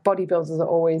example. Like bodybuilders are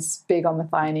always big on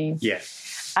methionine. Yeah.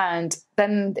 And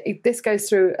then this goes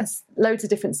through loads of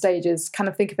different stages. Kind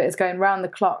of think of it as going round the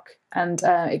clock, and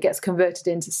it gets converted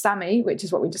into SAMe, which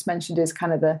is what we just mentioned, is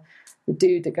kind of the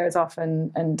dude that goes off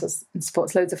and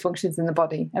supports loads of functions in the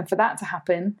body. And for that to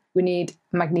happen, we need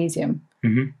magnesium.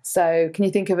 So can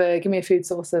you think of give me a food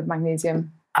source of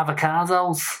magnesium?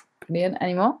 Avocados. Brilliant.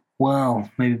 Any more? Well,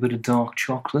 maybe a bit of dark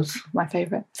chocolate. My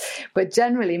favourite. But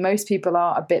generally, most people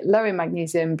are a bit low in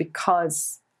magnesium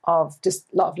because of just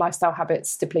a lot of lifestyle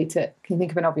habits deplete it. Can you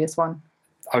think of an obvious one?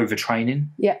 Overtraining.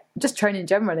 Yeah, just training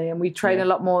generally. And we train a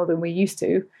lot more than we used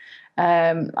to,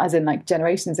 as in like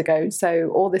generations ago.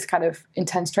 So all this kind of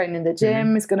intense training in the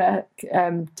gym is going to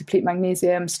deplete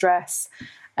magnesium, stress.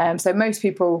 So most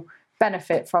people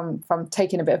benefit from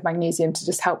taking a bit of magnesium to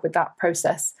just help with that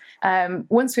process.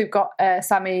 Once we've got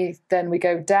SAMe, then we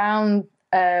go down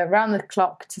around the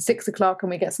clock to 6 o'clock, and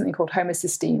we get something called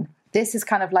homocysteine. This is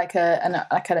kind of like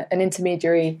an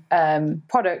intermediary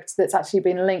product that's actually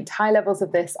been linked. High levels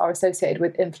of this are associated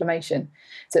with inflammation.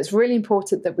 So it's really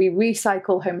important that we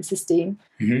recycle homocysteine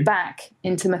back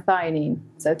into methionine.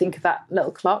 So think of that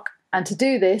little clock. And to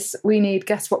do this, we need,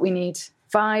 guess what we need?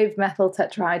 5-methyl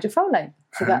tetrahydrofolate.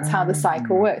 So that's how the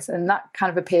cycle works. And that kind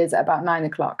of appears at about 9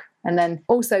 o'clock. And then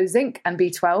also zinc and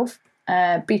B12.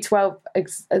 B12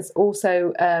 is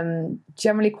also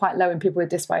generally quite low in people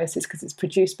with dysbiosis because it's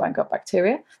produced by gut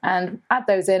bacteria. And add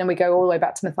those in and we go all the way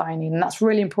back to methionine. And that's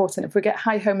really important. If we get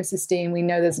high homocysteine, we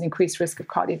know there's an increased risk of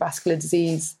cardiovascular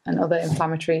disease and other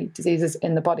inflammatory diseases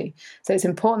in the body. So it's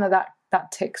important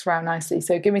that ticks around nicely.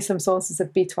 So give me some sources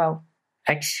of B12.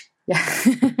 Eggs.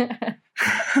 Yeah.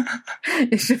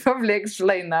 You should probably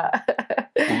explain that.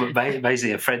 Well,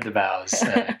 basically, a friend of ours,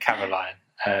 Caroline,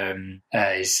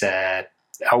 is an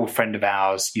old friend of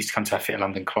ours, used to come to our Fitter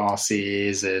London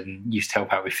classes and used to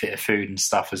help out with Fitter Food and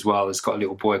stuff as well. Has got a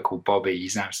little boy called Bobby.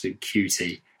 He's an absolute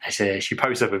cutie. And she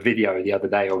posted up a video the other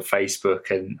day on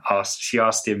Facebook and she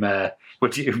asked him,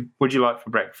 "What do you like for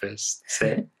breakfast?" He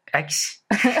said, "Eggs."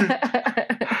 She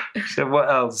said, "What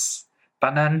else?"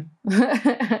 "Banana."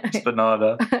 It's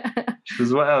banana. She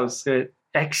goes, "What else?"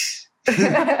 "Eggs."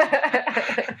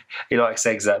 He likes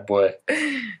eggs, that boy.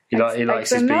 He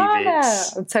likes his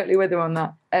BBs. I'm totally with him on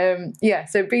that.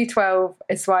 So B12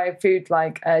 is why food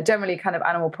like generally kind of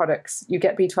animal products. You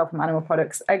get B12 from animal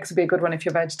products. Eggs would be a good one if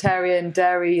you're vegetarian,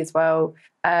 dairy as well.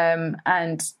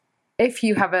 And if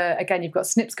you have you've got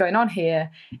SNPs going on here,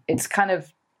 it's kind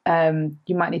of,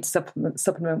 you might need to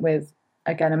supplement with,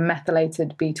 again, a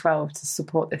methylated B12 to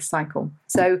support this cycle.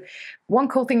 So one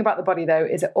cool thing about the body, though,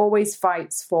 is it always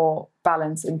fights for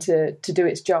balance and to do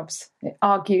its jobs. It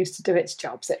argues to do its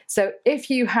jobs. So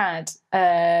if you had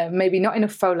maybe not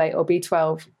enough folate or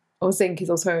B12, or zinc is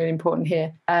also really important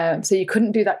here, so you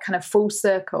couldn't do that kind of full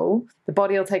circle, the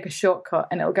body will take a shortcut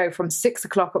and it'll go from 6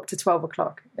 o'clock up to 12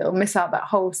 o'clock. It'll miss out that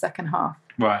whole second half.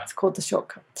 Right. It's called the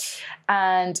shortcut.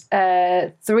 And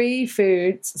 3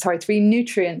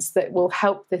 nutrients that will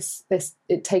help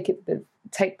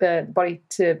take the body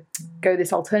to go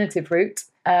this alternative route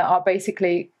are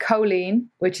basically choline,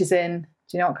 which is in,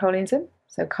 do you know what choline's in?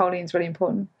 So choline's really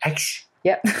important. Eggs.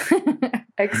 Yep.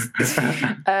 Eggs.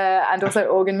 And also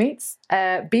organ meats.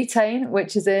 Betaine,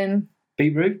 which is in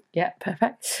beetroot. Yeah,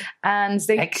 perfect. And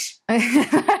zinc. Eggs.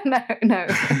 No.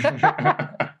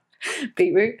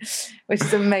 Beetroot, which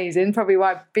is amazing. Probably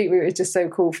why beetroot is just so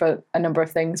cool for a number of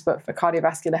things, but for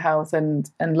cardiovascular health and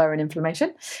lowering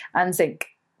inflammation. And zinc.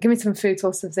 Give me some food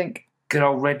source of zinc. Good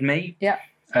old red meat. Yeah.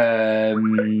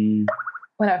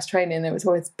 when I was training, it was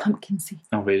always pumpkin seeds.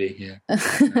 Oh, really? Yeah.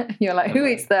 You're like, who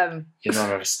eats them? You'd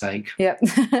rather have a steak. Yep.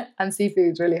 And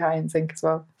seafood's really high in zinc as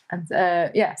well. And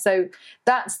so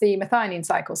that's the methionine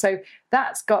cycle. So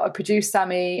that's got to produce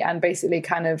SAMe and basically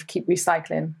kind of keep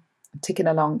recycling, ticking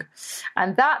along.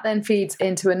 And that then feeds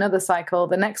into another cycle,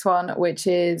 the next one, which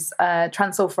is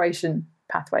transsulfuration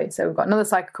pathway. So we've got another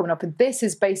cycle coming up, and this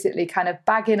is basically kind of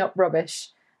bagging up rubbish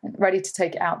and ready to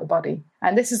take it out the body.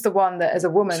 And this is the one that, as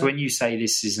a woman... So when you say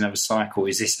this is another cycle,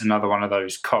 is this another one of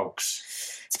those cogs?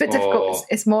 It's a bit difficult.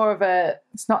 It's more of a...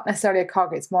 It's not necessarily a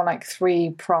cog. It's more like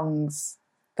 3 prongs.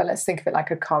 But let's think of it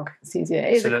like a cog. It's easier.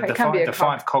 It can be a cog.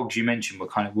 5 cogs you mentioned were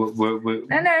kind of... No.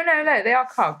 They are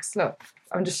cogs. Look,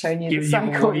 I'm just showing you the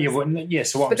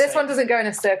cycles. But this one doesn't go in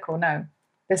a circle, no.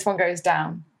 This one goes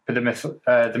down. But the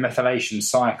methylation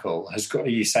cycle has got... Are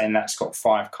you saying that's got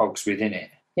 5 cogs within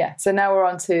it? Yeah, so now we're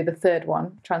on to the third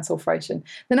one, transsulfuration.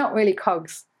 They're not really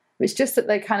cogs. It's just that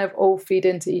they kind of all feed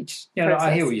into each process.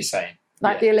 I hear what you're saying.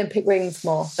 Like the Olympic rings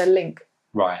more. They link.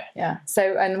 Right. Yeah.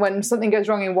 So, and when something goes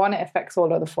wrong in one, it affects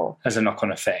all other 4. As a knock-on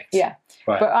effect. Yeah.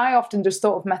 Right. But I often just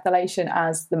thought of methylation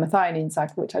as the methionine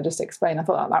cycle, which I just explained. I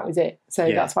thought that was it. So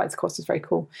that's why this course is very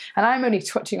cool. And I'm only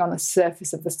touching on the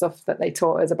surface of the stuff that they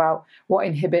taught us about what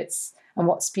inhibits and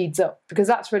what speeds up, because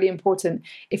that's really important.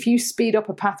 If you speed up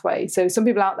a pathway, so some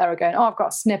people out there are going, I've got a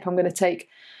SNP, I'm going to take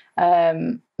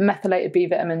methylated B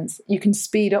vitamins. You can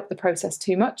speed up the process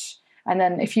too much. And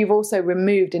then if you've also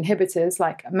removed inhibitors,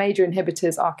 like major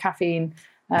inhibitors are caffeine,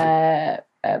 kind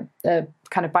of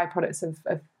byproducts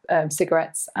of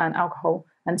cigarettes and alcohol,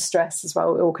 and stress as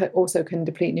well. It also can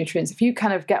deplete nutrients. If you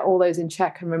kind of get all those in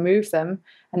check and remove them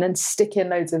and then stick in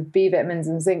loads of B vitamins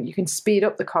and zinc, you can speed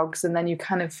up the cogs, and then you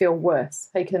kind of feel worse.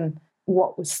 Taken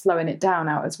what was slowing it down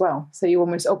out as well. So you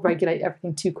almost upregulate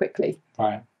everything too quickly.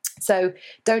 Right. So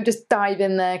don't just dive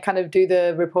in there, kind of do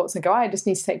the reports and go, I just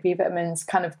need to take B vitamins.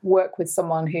 Kind of work with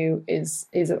someone who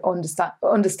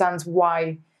understands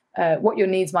why, what your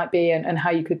needs might be, and how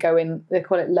you could go in. They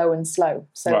call it low and slow.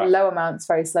 So low amounts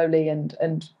very slowly, and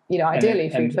ideally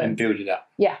food first. And build it up.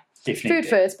 Yeah. Food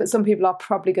first, but some people are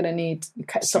probably going to need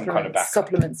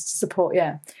supplements to support.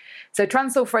 Yeah. So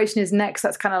transsulfuration is next.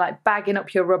 That's kind of like bagging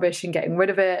up your rubbish and getting rid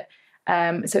of it.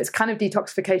 So it's kind of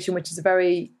detoxification, which is a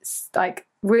very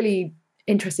really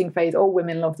interesting phase. All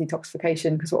women love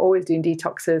detoxification because we're always doing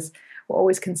detoxes. We're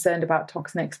always concerned about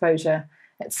toxin exposure,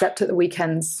 except at the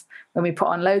weekends when we put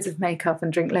on loads of makeup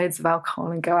and drink loads of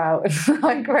alcohol and go out and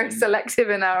like very selective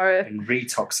in our... And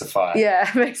retoxify.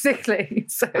 Yeah, basically.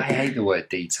 So, I hate the word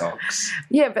detox.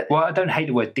 Yeah, but... Well, I don't hate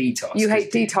the word detox. You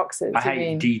hate detoxes. I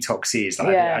hate detoxes.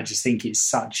 I just think it's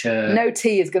such a... No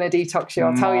tea is going to detox you,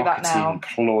 I'll tell you that now.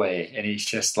 Marketing ploy. And it's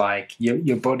just like,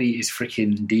 your body is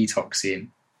freaking detoxing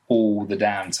all the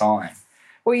damn time.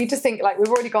 Well, you just think, like, we've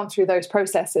already gone through those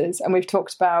processes and we've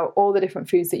talked about all the different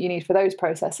foods that you need for those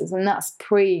processes, and that's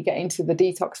pre-getting to the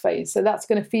detox phase. So that's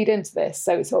going to feed into this.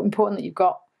 So it's important that you've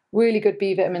got really good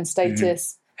B vitamin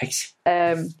status,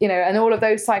 and all of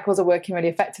those cycles are working really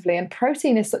effectively. And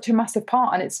protein is such a massive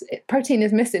part, and protein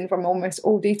is missing from almost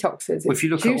all detoxes. Well, if you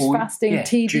look juice at all, fasting,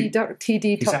 tea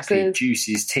detoxes. Exactly,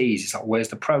 juices, teas. It's like, where's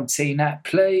the protein at,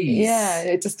 please? Yeah,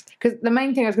 it just, because the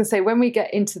main thing I was going to say, when we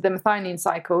get into the methionine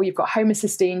cycle, you've got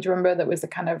homocysteine. Do you remember that was the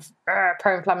kind of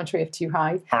pro-inflammatory if too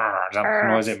high? Is that the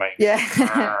noise it makes? Yeah.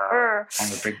 I'm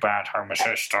the big bad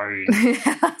homocysteine.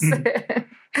 That's it.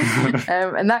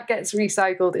 And that gets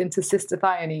recycled into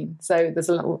cystathionine. So there's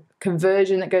a little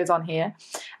conversion that goes on here.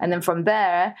 And then from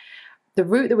there, the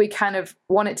route that we kind of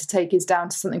want it to take is down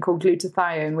to something called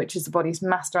glutathione, which is the body's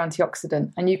master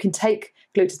antioxidant. And you can take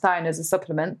glutathione as a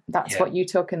supplement. That's what you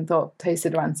took and thought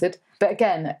tasted rancid. But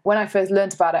again, when I first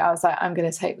learned about it, I was like, I'm going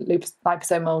to take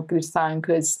liposomal glutathione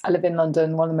because I live in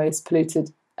London, one of the most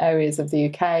polluted areas of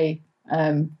the UK.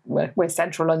 We're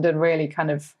central London, really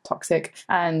kind of toxic.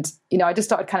 And, I just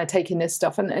started kind of taking this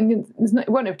stuff, and it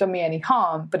won't have done me any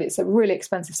harm, but it's a really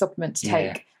expensive supplement to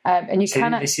take. And you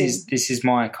can actually... This is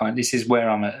where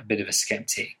I'm a bit of a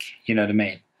skeptic, you know what I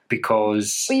mean?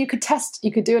 Because... Well, you could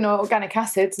do an organic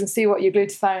acids and see what your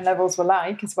glutathione levels were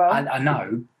like as well. I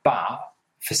know, but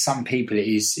for some people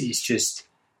it's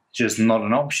just not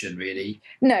an option, really.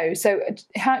 No. So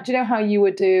do you know how you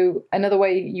would do another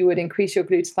way you would increase your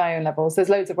glutathione levels? There's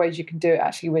loads of ways you can do it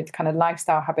actually with kind of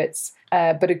lifestyle habits.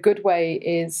 But a good way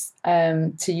is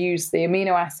to use the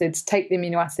amino acids, take the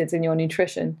amino acids in your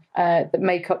nutrition that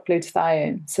make up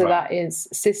glutathione. So that is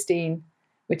cysteine,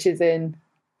 which is in...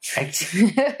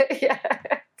 yeah.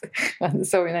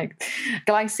 Sorry, next.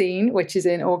 Glycine, which is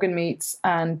in organ meats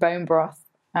and bone broth.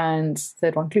 And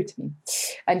third one, glutamine.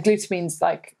 And glutamine's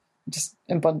like just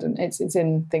abundant. It's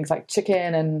in things like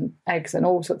chicken and eggs and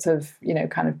all sorts of,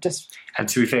 kind of just... And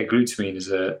to be fair, glutamine is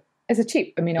a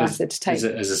cheap amino acid to take.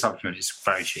 As a supplement, it's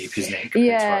very cheap, isn't it?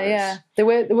 Yeah. There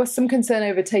was some concern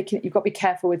over taking... You've got to be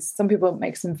careful with... Some people it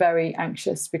makes them very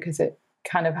anxious because it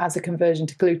kind of has a conversion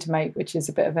to glutamate, which is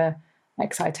a bit of a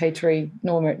excitatory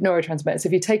neurotransmitter. So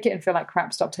if you take it and feel like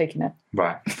crap, stop taking it.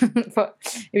 Right. But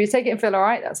if you take it and feel all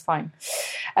right, that's fine.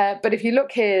 But if you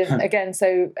look here again,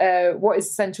 so what is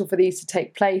essential for these to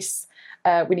take place?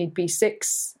 We need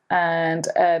B6, and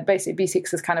basically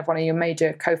B6 is kind of one of your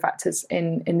major cofactors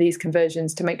in these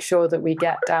conversions to make sure that we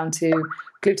get down to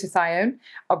glutathione.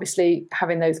 Obviously,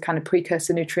 having those kind of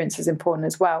precursor nutrients is important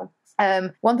as well.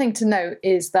 One thing to note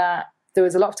is that there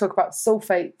was a lot of talk about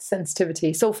sulfite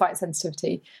sensitivity,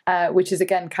 which is,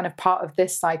 again, kind of part of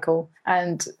this cycle.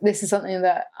 And this is something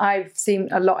that I've seen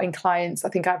a lot in clients. I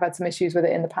think I've had some issues with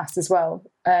it in the past as well.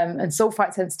 And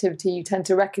sulfite sensitivity, you tend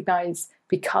to recognize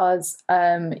because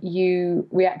you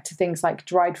react to things like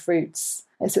dried fruits.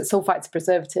 Sulfite's a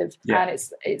preservative, and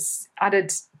it's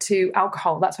added to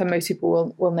alcohol. That's when most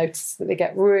people will notice that they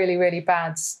get really, really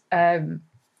bad,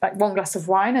 like one glass of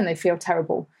wine and they feel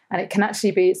terrible. And it can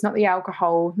actually be, it's not the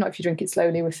alcohol, not if you drink it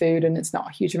slowly with food and it's not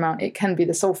a huge amount, it can be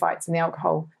the sulfites in the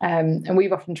alcohol. And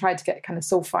we've often tried to get kind of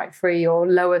sulfite-free or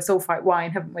lower sulfite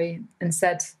wine, haven't we? And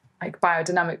said, like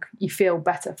biodynamic, you feel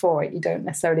better for it. You don't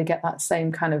necessarily get that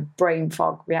same kind of brain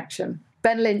fog reaction.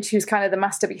 Ben Lynch, who's kind of the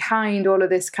master behind all of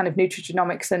this kind of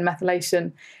nutrigenomics and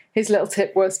methylation, his little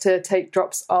tip was to take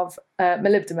drops of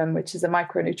molybdenum, which is a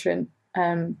micronutrient,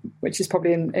 which is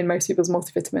probably in most people's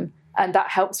multivitamin. And that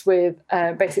helps with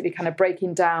basically kind of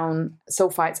breaking down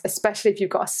sulfites, especially if you've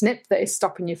got a SNP that is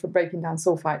stopping you from breaking down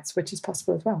sulfites, which is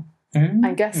possible as well. Mm-hmm.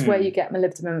 And guess where you get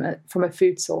molybdenum from a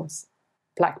food source?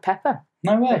 Black pepper.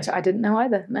 No way. Which I didn't know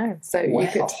either. No. So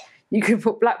you could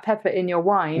put black pepper in your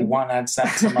wine. One adds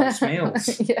that to most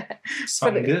meals. Yeah.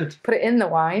 Good. Put it in the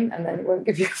wine and then it won't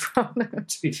give you a problem.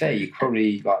 To be fair, you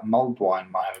probably, like mulled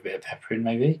wine might have a bit of pepper in,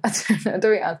 maybe. I don't know. I don't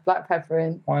think it has black pepper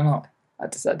in. Why not? I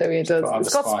don't think it does.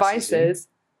 It's got spices.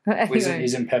 Anyway.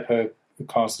 Isn't pepper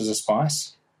classed as a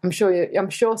spice? I'm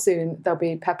sure soon there'll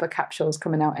be pepper capsules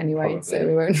coming out anyway, probably. So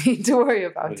we won't need to worry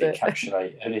about it.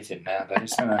 Encapsulate anything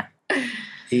nowadays, don't they?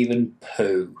 Even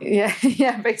poo.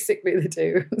 Yeah, basically they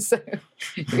do. So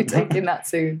you'll be taking that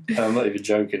soon. I'm not even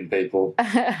joking, people.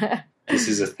 This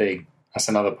is a thing. That's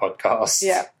another podcast.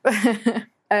 Yeah.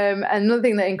 Another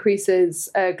thing that increases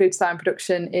glutathione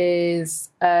production is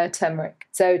turmeric.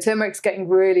 So turmeric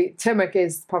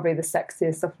is probably the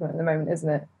sexiest supplement at the moment, isn't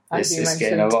it? It's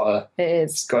getting a lot of. It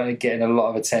is. It's getting a lot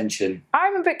of attention.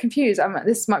 I'm a bit confused.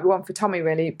 This might be one for Tommy,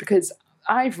 really, because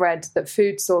I've read that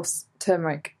food source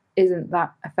turmeric isn't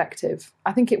that effective.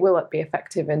 I think it will be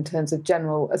effective in terms of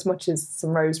general, as much as some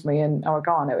rosemary and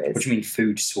oregano is. What do you mean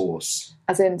food source?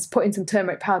 As in putting some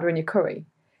turmeric powder in your curry.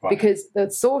 Right. Because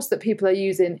the source that people are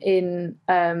using in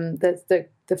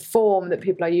the form that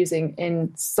people are using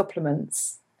in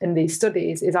supplements in these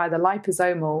studies is either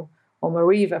liposomal or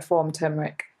Mariva form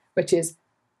turmeric, which is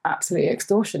absolutely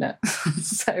extortionate.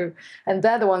 And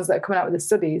they're the ones that are coming out with the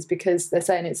studies because they're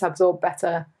saying it's absorbed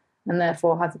better and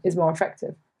therefore is more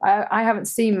effective. I haven't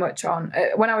seen much on.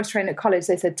 When I was training at college,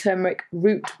 they said turmeric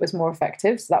root was more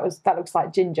effective. So that looks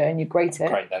like ginger, and you grate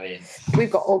it. Grate that in. We've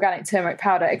got organic turmeric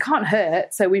powder. It can't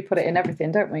hurt, so we put it in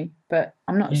everything, don't we? But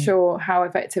I'm not sure how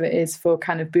effective it is for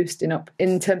kind of boosting up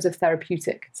in terms of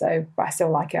therapeutic. So, but I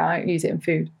still like it. I don't use it in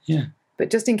food. Yeah.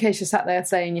 But just in case you're sat there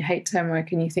saying you hate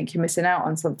turmeric and you think you're missing out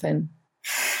on something.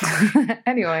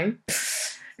 Anyway.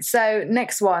 So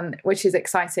next one, which is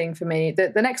exciting for me,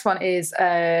 the next one is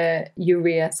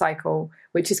urea cycle,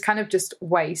 which is kind of just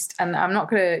waste. And I'm not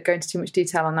going to go into too much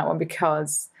detail on that one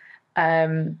because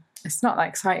it's not that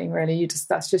exciting, really.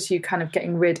 That's just you kind of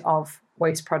getting rid of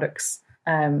waste products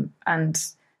and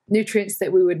nutrients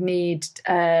that we would need.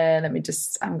 I'm going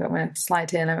to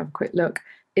slide here and have a quick look.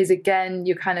 Is again,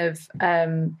 you kind of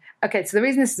okay. So the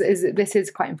reason this is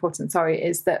quite important.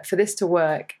 Is that for this to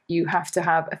work, you have to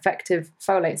have effective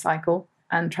folate cycle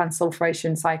and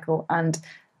transsulfuration cycle, and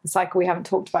the cycle we haven't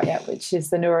talked about yet, which is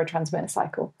the neurotransmitter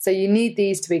cycle. So you need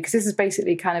these to be, because this is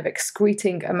basically kind of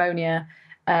excreting ammonia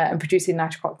and producing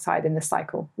nitric oxide in the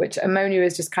cycle, which ammonia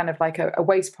is just kind of like a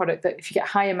waste product that if you get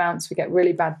high amounts, we get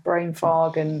really bad brain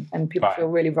fog and people feel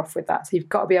really rough with that. So you've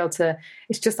got to be able to,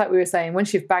 it's just like we were saying,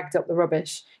 once you've bagged up the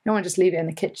rubbish, you don't want to just leave it in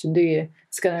the kitchen, do you?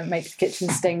 It's going to make the kitchen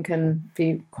stink and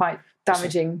be quite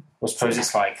damaging. I suppose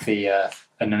it's like an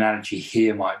analogy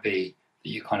here might be that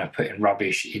you're kind of putting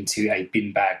rubbish into a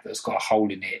bin bag that's got a hole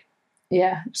in it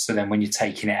Yeah. So then when you're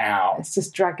taking it out, It's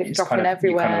just dropping everywhere.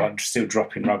 You're kind of like still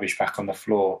dropping rubbish back on the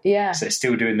floor. Yeah. So it's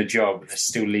still doing the job, but it's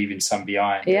still leaving some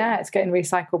behind. Yeah, it's getting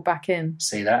recycled back in.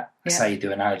 See that? That's how you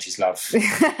do analogies, love.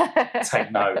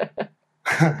 Take note.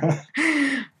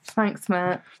 Thanks,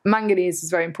 Matt. Manganese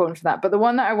is very important for that. But the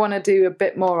one that I want to do a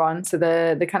bit more on, so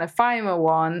the kind of FIMA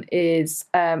one is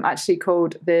actually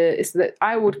called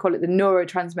I would call it the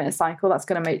neurotransmitter cycle. That's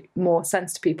going to make more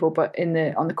sense to people. But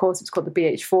on the course, it's called the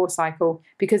BH4 cycle,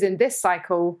 because in this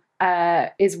cycle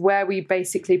is where we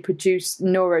basically produce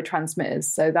neurotransmitters.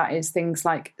 So that is things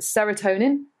like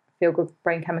serotonin, feel-good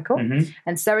brain chemical. Mm-hmm.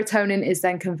 And serotonin is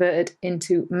then converted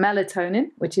into melatonin,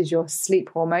 which is your sleep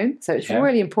hormone. So it's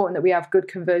really important that we have good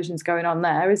conversions going on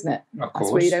there, isn't it? Of course.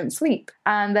 That's where you don't sleep.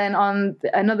 And then on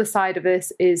another side of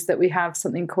this is that we have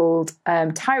something called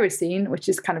tyrosine, which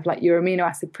is kind of like your amino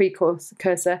acid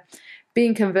precursor,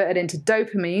 being converted into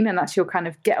dopamine, and that's your kind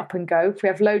of get up and go. If we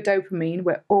have low dopamine,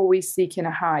 we're always seeking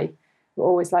a high. We're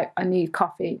always like, I need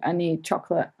coffee, I need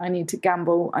chocolate, I need to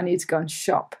gamble, I need to go and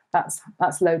shop. That's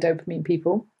low dopamine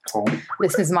people. Cool.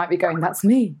 Listeners might be going, that's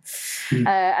me.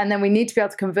 And then we need to be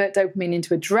able to convert dopamine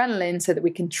into adrenaline so that we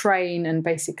can train and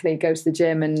basically go to the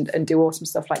gym and do awesome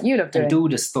stuff like you love doing. And do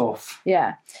the stuff.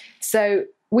 Yeah. So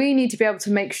we need to be able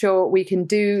to make sure we can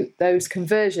do those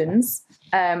conversions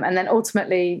and then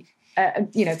ultimately,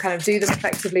 kind of do them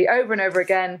effectively over and over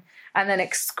again, and then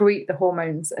excrete the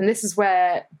hormones. And this is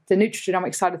where the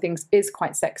nutrigenomic side of things is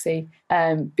quite sexy,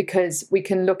 because we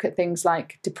can look at things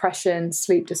like depression,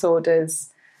 sleep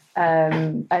disorders,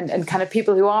 and kind of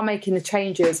people who are making the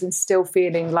changes and still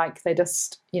feeling like they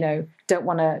just, don't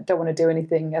want to do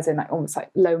anything, as in like almost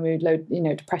like low mood,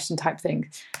 depression type thing.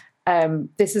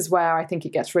 This is where I think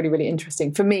it gets really, really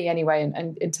interesting for me anyway,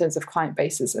 and in terms of client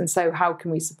bases. And so how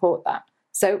can we support that?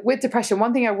 So with depression,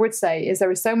 one thing I would say is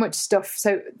there is so much stuff.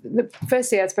 So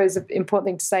firstly, I suppose the important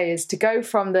thing to say is to go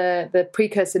from the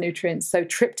precursor nutrients. So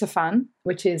tryptophan,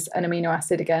 which is an amino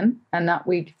acid again, and that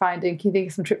we find in, can you think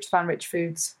of some tryptophan-rich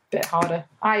foods? A bit harder.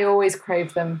 I always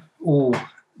crave them. Oh,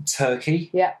 turkey.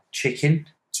 Yeah. Chicken.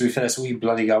 To be fair, that's all you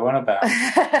bloody go on about.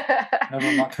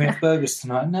 Everyone like, can we have burgers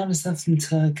tonight? No, let's have some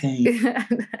turkey.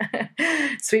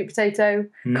 Sweet potato.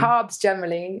 Carbs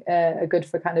generally are good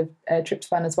for kind of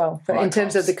tryptophan as well, but in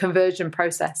terms of the conversion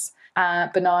process.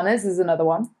 Bananas is another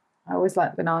one. I always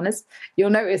like bananas.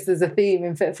 You'll notice there's a theme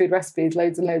in Fit Food Recipes,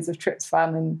 loads and loads of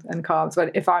tryptophan and carbs,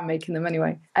 but if I'm making them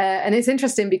anyway. And it's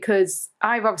interesting because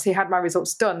I've obviously had my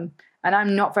results done and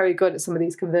I'm not very good at some of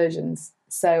these conversions.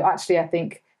 So actually I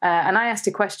think... and I asked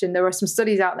a question, there are some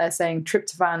studies out there saying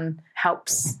tryptophan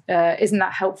helps. Isn't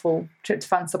that helpful,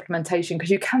 tryptophan supplementation?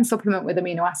 Because you can supplement with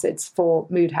amino acids for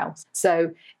mood health.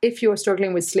 So if you're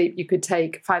struggling with sleep, you could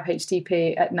take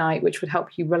 5-HTP at night, which would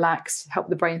help you relax, help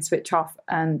the brain switch off,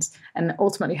 and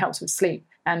ultimately helps with sleep.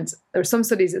 And there are some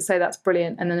studies that say that's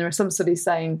brilliant. And then there are some studies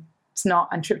saying it's not,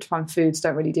 and tryptophan foods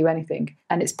don't really do anything.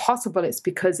 And it's possible it's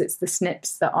because it's the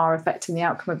SNPs that are affecting the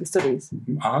outcome of the studies.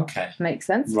 Okay. Makes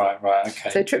sense? Right, okay.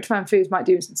 So tryptophan foods might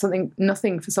do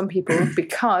nothing for some people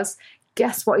because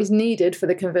guess what is needed for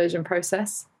the conversion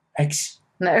process? Eggs.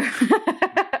 No.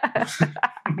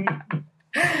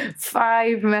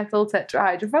 5-methyl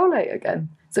tetrahydrofolate again.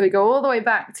 So we go all the way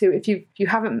back to if you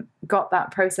haven't got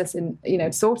that process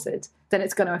sorted, then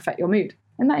it's going to affect your mood.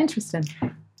 Isn't that interesting?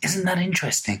 Isn't that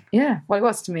interesting? Yeah, well, it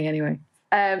was to me anyway.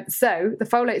 So the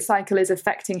folate cycle is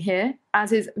affecting here,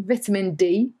 as is vitamin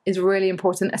D is really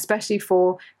important, especially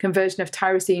for conversion of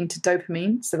tyrosine to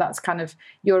dopamine. So that's kind of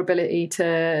your ability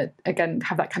to, again,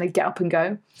 have that kind of get up and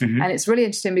go. Mm-hmm. And it's really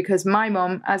interesting because my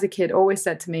mom, as a kid, always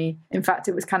said to me, in fact,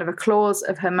 it was kind of a clause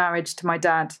of her marriage to my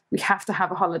dad, we have to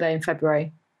have a holiday in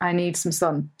February. I need some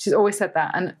sun. She's always said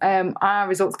that. And our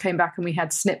results came back and we had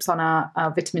SNPs on our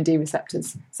vitamin D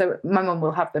receptors. So my mum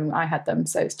will have them. I had them.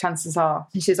 So chances are.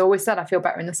 And she's always said, I feel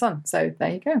better in the sun. So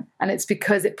there you go. And it's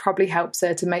because it probably helps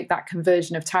her to make that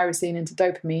conversion of tyrosine into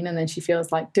dopamine. And then she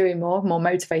feels like doing more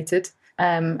motivated.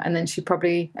 And then she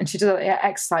does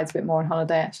exercise a bit more on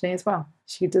holiday actually as well.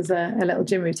 She does a little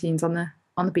gym routines on the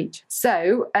beach.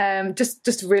 So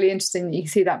just really interesting that you can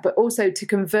see that, but also to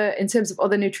convert in terms of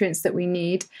other nutrients that we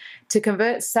need to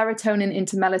convert serotonin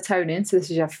into melatonin. So this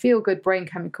is your feel-good brain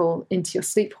chemical into your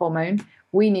sleep hormone.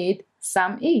 We need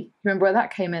SAMe. Remember where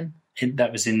that came in?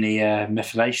 That was in the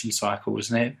methylation cycle,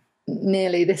 wasn't it?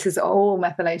 Nearly. This is all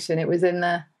methylation. It was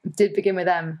did begin with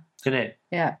M. Did it?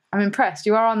 Yeah. I'm impressed.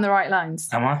 You are on the right lines.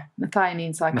 Am I?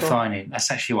 Methionine cycle. Methionine.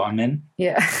 That's actually what I meant.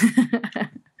 Yeah.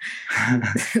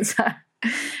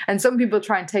 And some people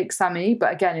try and take SAMe,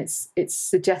 but again, it's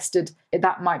suggested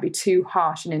that might be too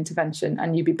harsh an intervention,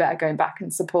 and you'd be better going back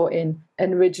and supporting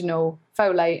an original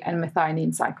folate and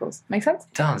methionine cycles. Make sense?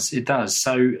 It does.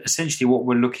 So essentially what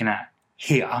we're looking at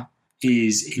here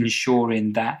is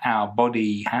ensuring that our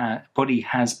body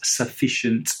has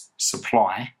sufficient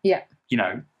supply,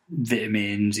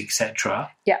 vitamins,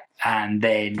 etc. Yeah. And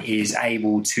then is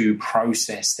able to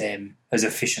process them as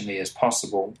efficiently as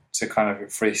possible to kind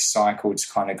of, for this cycle to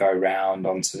kind of go round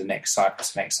onto the next cycle,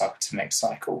 to the next cycle, to the next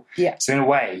cycle. Yeah. So in a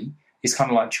way, it's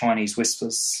kind of like Chinese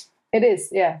whispers. It is,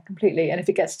 yeah, completely. And if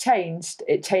it gets changed,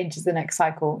 it changes the next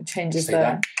cycle. It changes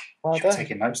the... Well done.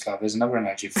 Taking notes, love. There's another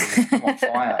analogy for you. I'm on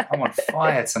fire. I'm on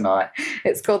fire tonight.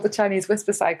 It's called the Chinese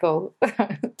whisper cycle. But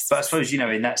I suppose,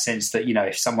 in that sense that,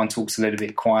 if someone talks a little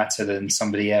bit quieter than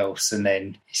somebody else, and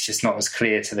then it's just not as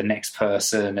clear to the next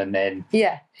person, and then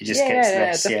it just gets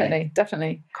less.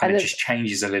 Definitely. Kind of just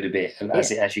changes a little bit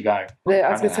as you go.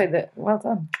 I was going to say that, well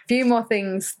done. A few more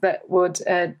things that would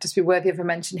just be worthy of a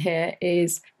mention here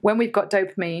is when we've got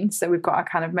dopamine, so we've got our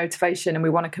kind of motivation and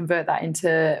we want to convert that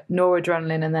into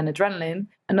noradrenaline and then adrenaline.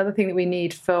 Another thing that we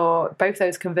need for both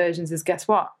those conversions is, guess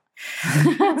what?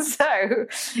 So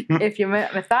if your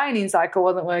methionine cycle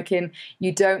wasn't working,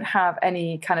 you don't have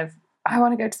any kind of, I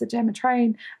want to go to the gym and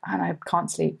train and I can't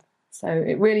sleep. So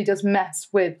it really does mess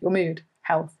with your mood,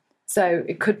 health. So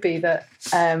it could be that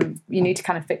you need to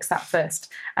kind of fix that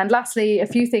first. And lastly, a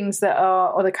few things that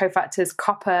are other cofactors,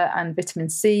 copper and vitamin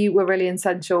C were really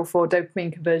essential for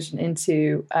dopamine conversion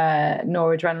into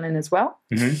noradrenaline as well.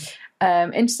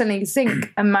 Mm-hmm. Interestingly,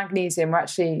 zinc and magnesium were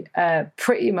actually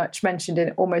pretty much mentioned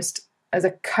in almost as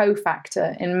a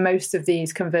cofactor in most of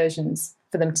these conversions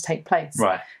for them to take place.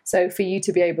 Right. So for you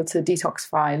to be able to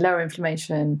detoxify, lower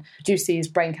inflammation, reduce these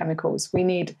brain chemicals, we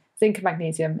need zinc and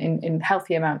magnesium in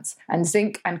healthy amounts, and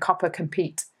zinc and copper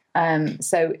compete.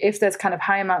 So if there's kind of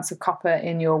high amounts of copper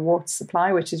in your water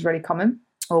supply, which is really common,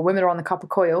 or women are on the copper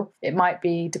coil, it might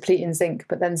be depleting zinc,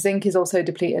 but then zinc is also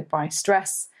depleted by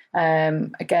stress.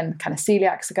 Again, kind of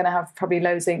celiacs are going to have probably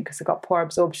low zinc because they've got poor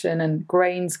absorption, and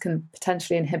grains can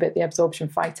potentially inhibit the absorption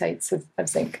phytates of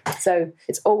zinc. So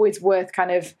it's always worth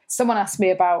kind of, someone asked me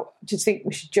about, do you think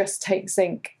we should just take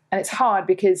zinc? And it's hard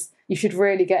because you should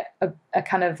really get a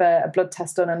kind of a blood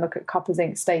test done and look at copper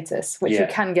zinc status, which you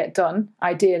can get done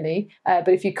ideally. But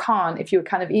if you can't, if you're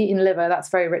kind of eating liver, that's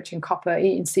very rich in copper,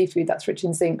 eating seafood, that's rich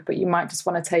in zinc, but you might just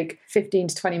want to take 15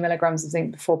 to 20 milligrams of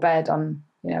zinc before bed on,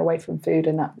 away from food,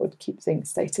 and that would keep zinc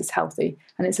status healthy.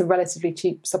 And it's a relatively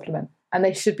cheap supplement. And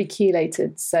they should be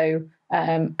chelated. So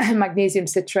magnesium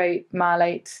citrate,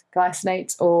 malate,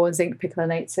 glycinate, or zinc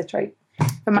picolinate citrate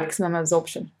for maximum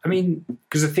absorption. I mean,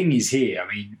 because the thing is here,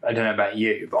 I don't know about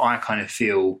you, but I kind of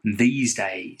feel these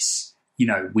days,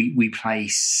 we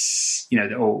place,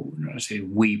 or not necessarily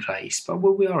we place, but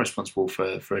we are responsible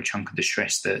for a chunk of the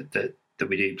stress that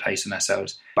we do place on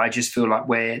ourselves. But I just feel like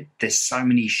there's so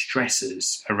many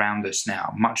stressors around us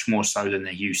now, much more so than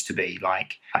there used to be.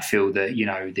 Like, I feel that,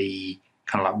 the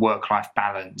kind of like work-life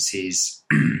balance is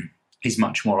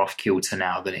much more off kilter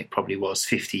now than it probably was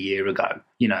 50 years ago,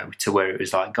 to where it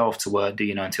was like, go off to work,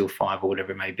 do 9 till 5 or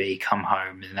whatever it may be, come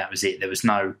home, and that was it. There was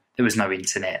no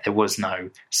internet, there was no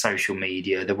social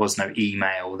media, there was no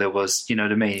email, there was, you know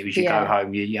what I mean? It was you go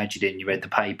home, you had your dinner, you read the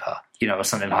paper, or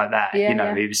something like that.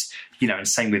 It was, and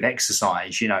same with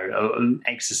exercise,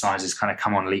 exercise has kind of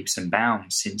come on leaps and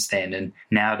bounds since then. And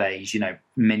nowadays,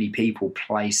 many people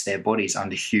place their bodies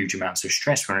under huge amounts of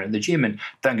stress when they're at the gym. And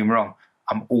don't get me wrong,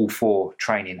 I'm all for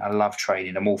training. I love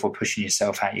training. I'm all for pushing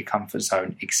yourself out your comfort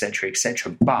zone, etc.,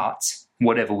 etc. But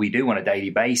whatever we do on a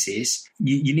daily basis,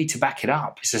 you need to back it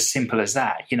up. It's as simple as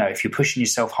that. If you're pushing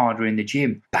yourself harder in the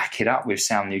gym, back it up with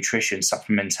sound nutrition,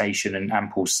 supplementation, and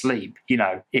ample sleep.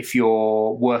 If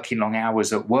you're working long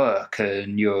hours at work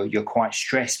and you're quite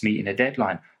stressed meeting a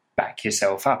deadline, back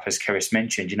yourself up, as Keris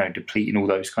mentioned, depleting all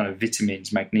those kind of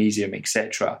vitamins, magnesium,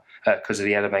 etc., because of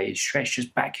the elevated stress.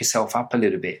 Just back yourself up a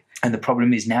little bit. And the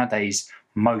problem is nowadays,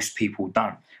 most people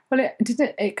don't. Well,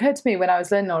 it occurred to me when I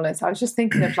was learning all this, I was just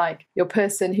thinking of like your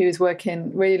person who's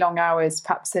working really long hours,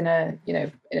 perhaps in a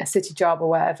city job or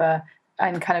whatever,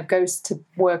 and kind of goes to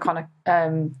work on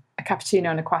a cappuccino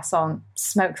and a croissant,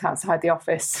 smokes outside the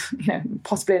office,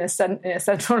 possibly in a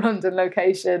central London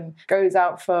location, goes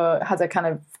out has a kind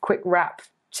of quick wrap,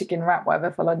 chicken wrap,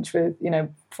 whatever, for lunch with,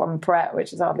 from Pret,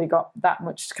 which has hardly got that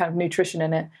much kind of nutrition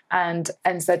in it, and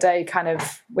ends their day kind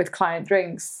of with client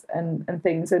drinks and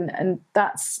things. And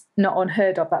that's not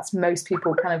unheard of. That's most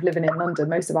people kind of living in London.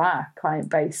 Most of our client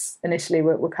base initially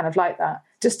were kind of like that.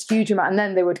 Just a huge amount. And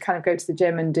then they would kind of go to the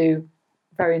gym and do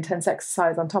very intense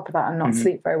exercise on top of that and not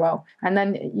sleep very well. And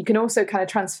then you can also kind of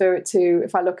transfer it to,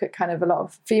 if I look at kind of a lot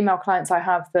of female clients I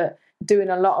have that doing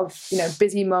a lot of,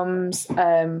 busy mums,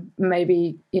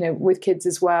 maybe, with kids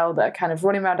as well, that are kind of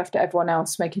running around after everyone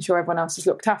else, making sure everyone else is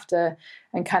looked after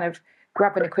and kind of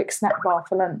grabbing a quick snack bar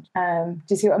for lunch.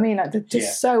 Do you see what I mean? Like they're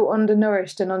just so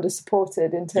undernourished and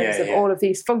undersupported in terms of all of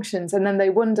these functions. And then they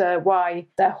wonder why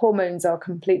their hormones are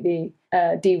completely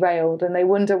derailed, and they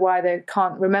wonder why they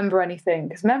can't remember anything,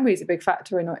 because memory is a big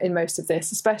factor in most of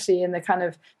this, especially in the kind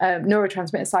of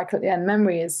neurotransmitter cycle at the end.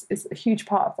 Memory is a huge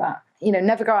part of that.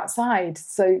 Never go outside.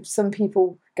 So some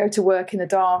people go to work in the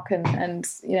dark and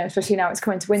especially now it's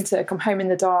coming to winter, come home in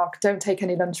the dark, don't take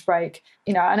any lunch break.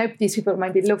 I know these people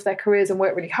maybe love their careers and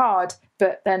work really hard,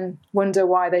 but then wonder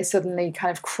why they suddenly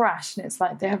kind of crash. And it's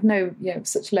like they have no,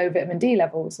 such low vitamin D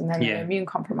levels, and then they're immune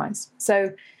compromised.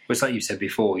 So it's like you said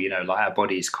before, like our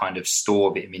bodies kind of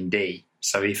store vitamin D.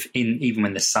 So even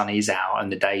when the sun is out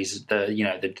and the days,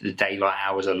 the daylight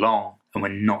hours are long, and we're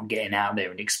not getting out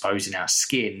there and exposing our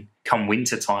skin, come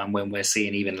winter time when we're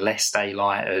seeing even less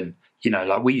daylight, and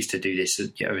like we used to do this as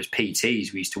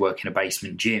PTs, we used to work in a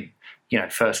basement gym.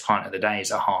 First client of the day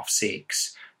is at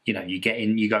 6:30. You get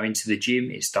in, you go into the gym,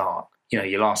 it's dark.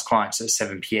 Your last client's at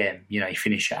 7 p.m. You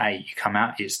finish at 8, you come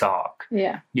out, it's dark.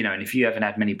 Yeah. And if you haven't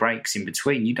had many breaks in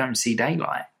between, you don't see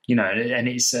daylight. And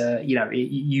it's,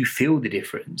 you feel the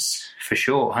difference for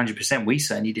sure, 100%. We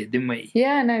certainly did, didn't we?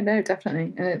 Yeah, no,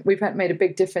 definitely. And we've made a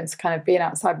big difference kind of being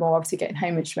outside more, obviously getting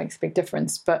home, which makes a big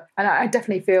difference. And I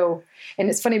definitely feel, and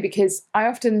it's funny because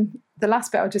the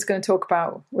last bit I was just going to talk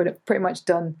about, we're pretty much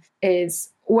done, is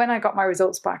when I got my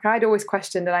results back, I'd always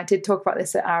questioned, and I did talk about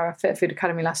this at our Fit Food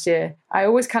Academy last year, I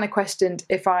always kind of questioned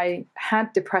if I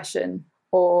had depression,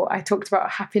 or I talked about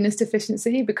happiness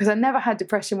deficiency, because I never had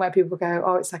depression where people go,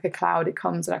 oh, it's like a cloud, it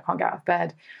comes and I can't get out of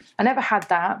bed. I never had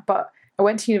that, but I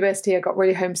went to university, I got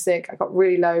really homesick, I got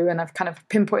really low, and I've kind of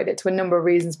pinpointed it to a number of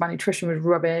reasons. My nutrition was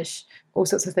rubbish, all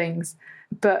sorts of things.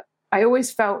 But I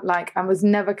always felt like I was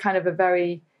never kind of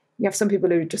you have some people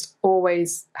who are just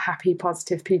always happy,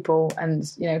 positive people, and,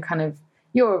 kind of,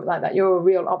 you're like that, you're a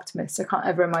real optimist. I can't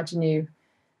ever imagine you.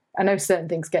 I know certain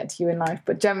things get to you in life,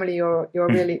 but generally you're a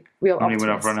really real optimist. Only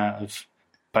when I've run out of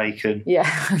bacon. Yeah,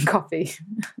 and coffee.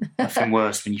 Nothing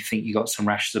worse when you think you got some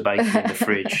rashers of bacon in the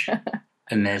fridge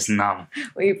and there's none.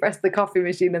 Well, you press the coffee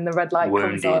machine and the red light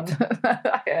comes on.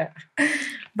 Yeah.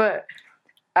 But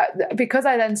because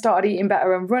I then started eating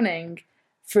better and running,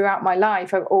 throughout my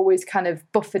life, I've always kind of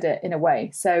buffered it in a way.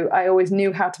 So I always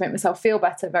knew how to make myself feel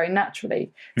better very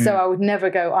naturally. So I would never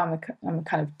go, I'm a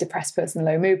kind of depressed person,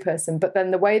 low mood person. But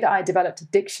then the way that I developed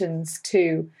addictions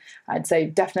to, I'd say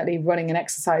definitely running and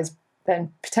exercise,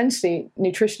 then potentially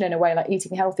nutrition in a way, like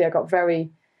eating healthy, I got very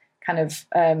kind of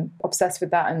obsessed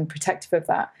with that and protective of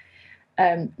that.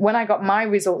 When I got my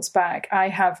results back, I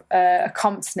have a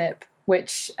COMT SNP,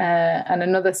 which and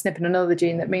another SNP and another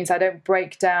gene that means I don't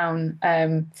break down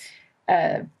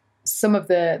some of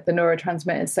the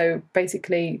neurotransmitters. So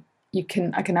basically, I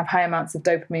can have high amounts of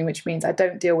dopamine, which means I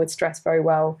don't deal with stress very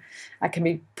well. I can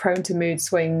be prone to mood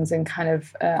swings and kind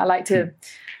of I like to.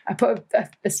 I put a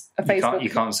Facebook.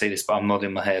 You can't see this, but I'm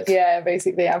nodding my head. Yeah,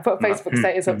 basically, I put a Facebook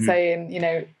status up saying,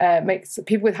 makes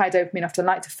people with high dopamine often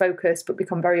like to focus, but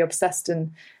become very obsessed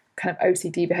and kind of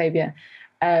OCD behavior.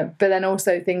 But then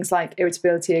also things like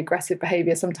irritability, aggressive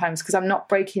behavior sometimes, because I'm not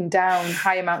breaking down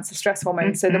high amounts of stress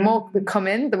hormones. So the more that come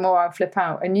in, the more I'll flip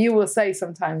out. And you will say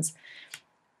sometimes,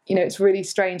 it's really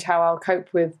strange how I'll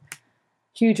cope with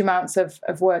huge amounts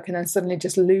of work and then suddenly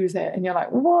just lose it. And you're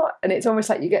like, what? And it's almost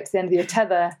like you get to the end of your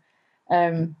tether.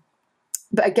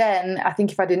 But again, I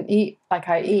think if I didn't eat like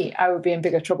I eat, I would be in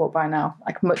bigger trouble by now,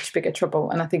 like much bigger trouble.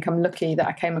 And I think I'm lucky that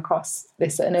I came across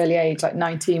this at an early age, like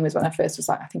 19 was when I first was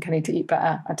like, I think I need to eat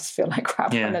better. I just feel like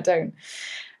crap when I don't.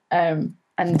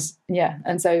 And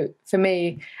so for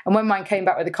me, and when mine came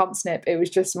back with a COMT SNP, it was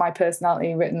just my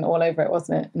personality written all over it,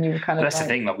 wasn't it? And you were kind of That's the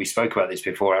thing, like we spoke about this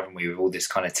before, haven't we, with all this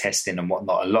kind of testing and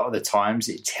whatnot. A lot of the times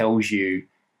it tells you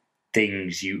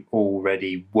things you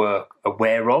already were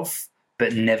aware of,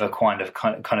 but never kind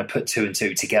of put two and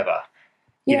two together.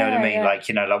 You know what I mean?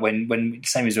 Yeah. Like when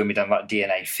same as when we done like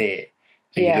DNA Fit,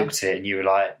 and you looked at it and you were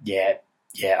like,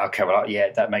 okay, well,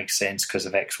 that makes sense because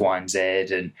of X, Y, and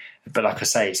Z. But like I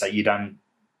say, it's like you're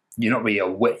not really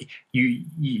aware.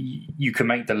 You can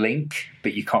make the link,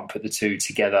 but you can't put the two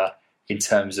together in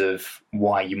terms of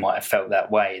why you might have felt that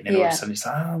way. And then all of a sudden it's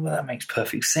like, oh, well, that makes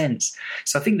perfect sense.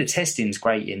 So I think the testing's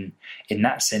great in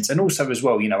that sense. And also as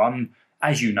well,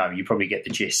 as you know, you probably get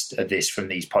the gist of this from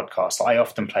these podcasts. I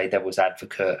often play devil's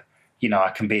advocate,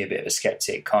 I can be a bit of a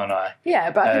skeptic, can't I?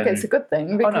 Yeah, but I think it's a good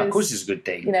thing. Because, of course it's a good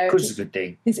thing. Of course it's a good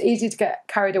thing. It's easy to get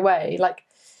carried away. Like,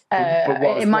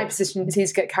 in my position, it's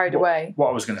easy to get carried away. What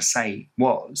I was going to say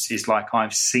is like,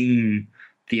 I've seen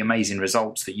the amazing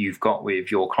results that you've got with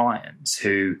your clients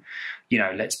who,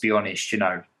 let's be honest,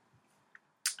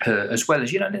 as well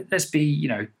as, let's be,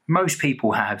 most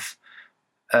people have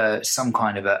some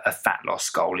kind of a fat loss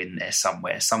goal in there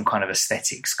somewhere, some kind of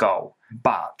aesthetics goal.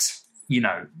 But,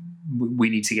 we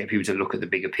need to get people to look at the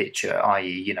bigger picture,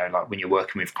 i.e., like when you're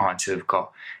working with clients who have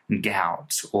got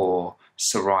gout or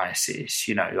psoriasis,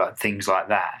 like things like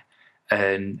that.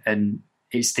 And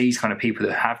it's these kind of people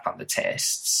that have done the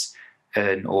tests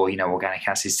or organic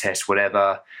acids test,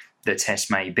 whatever the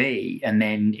test may be, and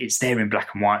then it's there in black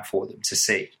and white for them to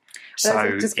see. So I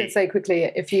was just going to say quickly,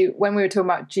 when we were talking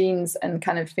about genes and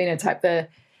kind of phenotype,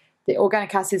 the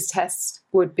organic acids test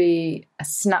would be a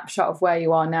snapshot of where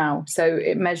you are now. So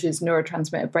it measures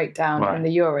neurotransmitter breakdown in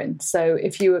the urine. So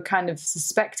if you were kind of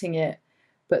suspecting it,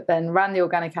 but then ran the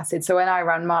organic acid. So when I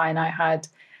ran mine, I had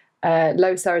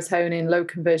low serotonin, low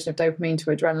conversion of dopamine to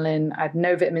adrenaline. I had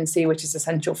no vitamin C, which is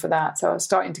essential for that. So I was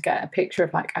starting to get a picture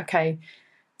of like, okay,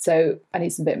 so I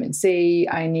need some vitamin C.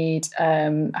 I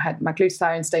had my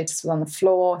glutathione status was on the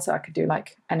floor, so I could do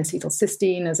like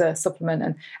N-acetylcysteine as a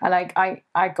supplement. And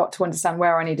I got to understand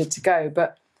where I needed to go.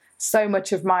 But so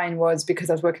much of mine was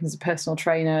because I was working as a personal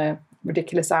trainer,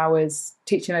 ridiculous hours,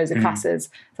 teaching loads of classes.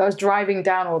 So I was driving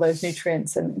down all those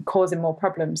nutrients and causing more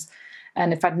problems.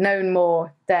 And if I'd known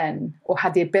more then, or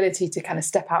had the ability to kind of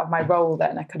step out of my role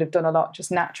then, I could have done a lot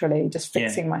just naturally, just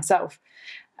fixing myself.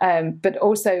 But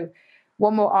also,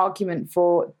 one more argument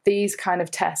for these kind of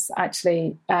tests,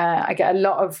 actually, I get a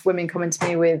lot of women coming to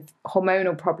me with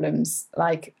hormonal problems,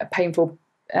 like painful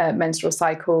menstrual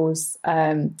cycles,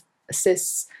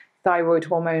 cysts, thyroid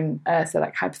hormone, so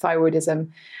like hypothyroidism.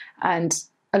 And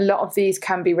a lot of these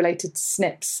can be related to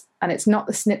SNPs. And it's not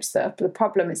the SNP stuff, but the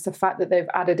problem is the fact that they've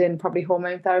added in probably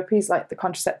hormone therapies like the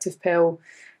contraceptive pill,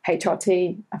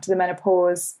 HRT after the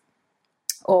menopause,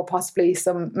 or possibly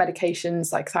some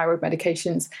medications like thyroid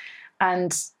medications.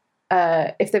 And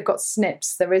if they've got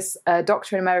SNPs, there is a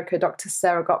doctor in America, Dr.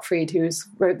 Sarah Gottfried, who's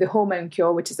wrote The Hormone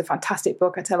Cure, which is a fantastic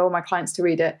book. I tell all my clients to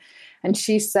read it. And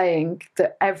she's saying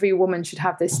that every woman should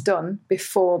have this done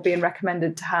before being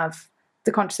recommended to have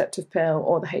the contraceptive pill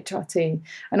or the HRT,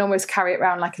 and almost carry it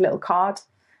around like a little card.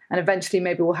 And eventually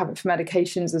maybe we'll have it for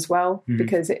medications as well,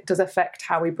 because it does affect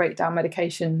how we break down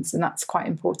medications. And that's quite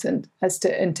important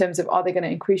in terms of, are they going to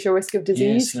increase your risk of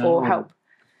disease or help?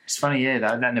 It's funny,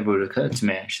 that never would have occurred to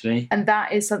me, actually. And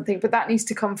that is something, but that needs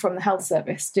to come from the health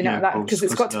service. Do you know that? Because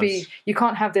it's got to be, you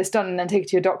can't have this done and then take it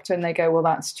to your doctor and they go, well,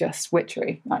 that's just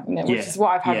witchery, which is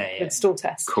what I've had with stool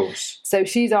tests. Of course. So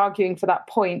she's arguing for that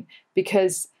point,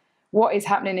 because what is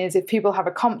happening is if people have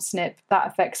a comp SNP, that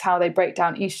affects how they break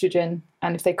down estrogen.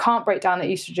 And if they can't break down the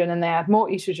estrogen and they add more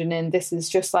estrogen in, this is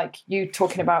just like you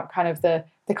talking about kind of they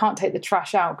can't take the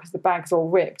trash out because the bag's all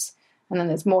ripped. And then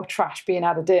there's more trash being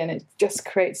added in. It just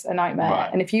creates a nightmare. Right.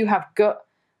 And if you have gut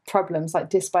problems like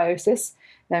dysbiosis,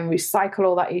 then recycle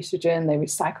all that estrogen, they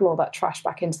recycle all that trash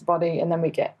back into the body, and then we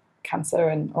get cancer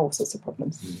and all sorts of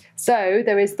problems. So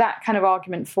there is that kind of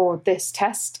argument for this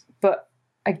test. But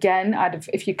again,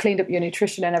 if you cleaned up your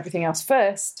nutrition and everything else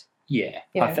first. Yeah,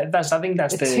 I think that's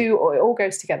the two, it all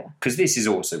goes together. Because this is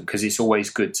awesome, because it's always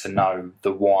good to know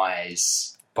the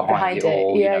whys behind it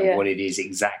all, what it is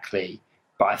exactly.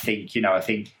 But I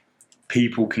think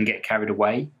people can get carried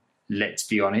away. Let's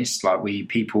be honest. Like we've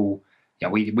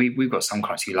got some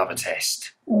clients who love a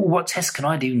test. Ooh, what test can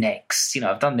I do next?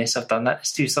 I've done this, I've done that.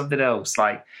 Let's do something else.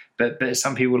 But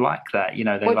some people like that.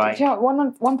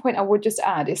 One point I would just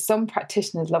add is some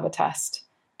practitioners love a test.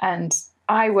 And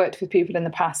I worked with people in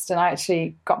the past, and I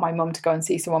actually got my mum to go and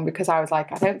see someone because I was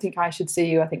like, I don't think I should see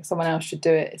you. I think someone else should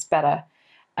do it. It's better.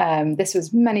 This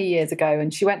was many years ago,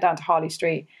 and she went down to Harley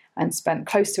Street and spent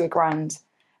close to $1,000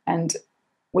 and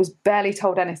was barely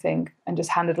told anything and just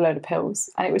handed a load of pills.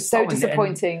 And it was so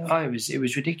disappointing. It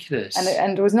was ridiculous.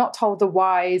 And was not told the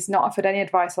whys, not offered any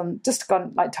advice on, just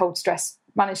gone told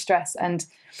manage stress. And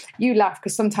you laugh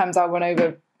because sometimes I'll run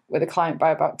over with a client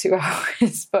by about 2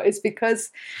 hours, but it's because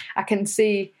I can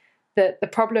see that the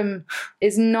problem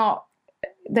is not,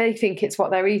 they think it's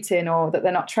what they're eating or that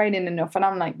they're not training enough. And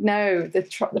I'm like, no,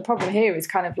 the problem here is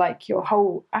kind of like your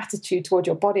whole attitude towards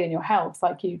your body and your health.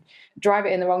 Like you drive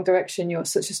it in the wrong direction. You're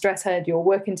such a stress head. You're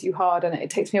working too hard. And it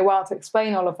takes me a while to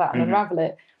explain all of that and unravel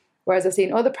it. Whereas I've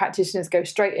seen other practitioners go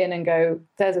straight in and go,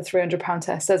 there's a £300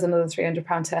 test. There's another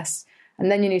 £300 test. And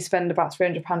then you need to spend about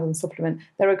 £300 on the supplement.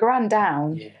 They're $1,000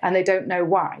 down and they don't know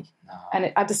why. No.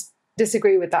 And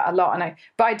disagree with that a lot.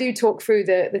 But I do talk through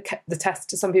the test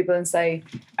to some people and say,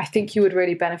 I think you would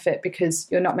really benefit because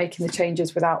you're not making the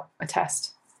changes without a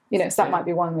test. So that might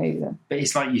be one reason. But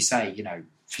it's like you say,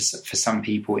 for some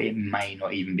people, it may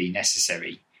not even be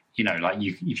necessary.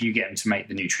 If you get them to make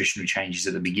the nutritional changes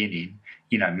at the beginning,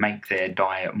 make their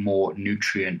diet more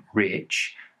nutrient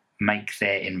rich, make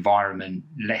their environment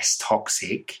less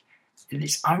toxic,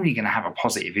 it's only going to have a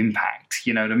positive impact.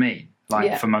 You know what I mean?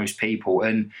 For most people.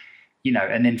 And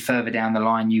then further down the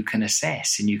line, you can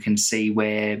assess and you can see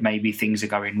where maybe things are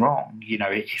going wrong.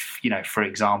 If, for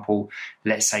example,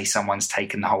 let's say someone's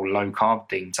taken the whole low carb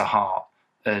thing to heart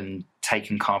and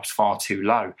taken carbs far too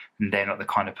low, and they're not the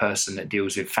kind of person that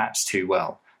deals with fats too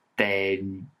well,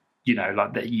 then,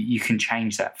 you can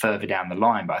change that further down the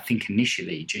line. But I think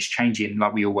initially just changing,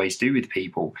 like we always do with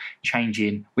people,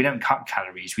 we don't cut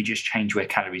calories, we just change where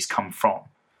calories come from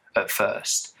at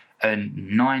first.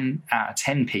 And 9 out of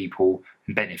 10 people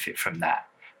benefit from that.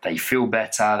 They feel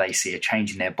better, they see a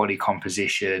change in their body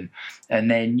composition, and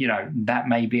then, that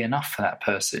may be enough for that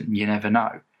person. You never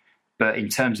know. But in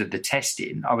terms of the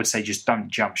testing, I would say just don't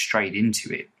jump straight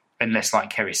into it. Unless,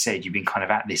 like Kerry said, you've been kind of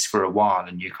at this for a while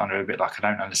and you're kind of a bit like, I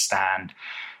don't understand.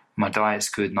 My diet's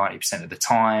good 90% of the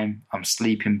time. I'm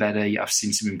sleeping better. I've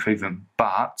seen some improvement,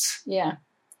 but... Yeah.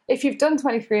 If you've done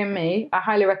 23andMe, I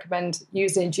highly recommend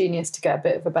using Genius to get a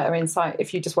bit of a better insight.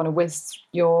 If you just want to whiz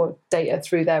your data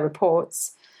through their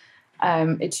reports,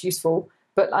 it's useful.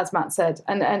 But as Matt said,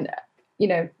 and you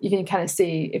can kind of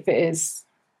see if it is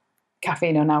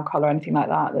caffeine or alcohol or anything like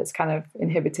that that's kind of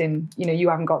inhibiting, you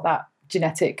haven't got that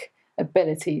genetic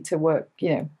ability to work,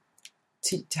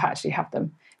 to actually have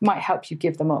them. It might help you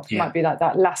give them up. It might be like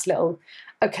that last little,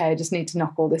 okay, I just need to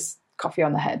knock all this coffee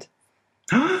on the head.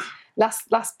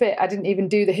 Last bit, I didn't even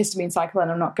do the histamine cycle,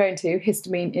 and I'm not going to.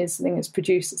 Histamine is something that's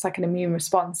produced, it's like an immune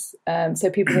response. So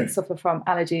people that suffer from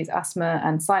allergies, asthma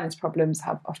and sinus problems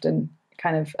have often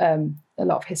kind of a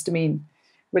lot of histamine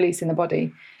release in the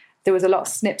body. There was a lot of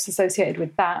SNPs associated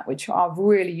with that, which are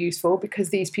really useful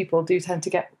because these people do tend to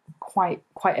get quite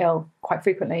ill quite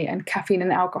frequently. And caffeine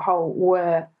and alcohol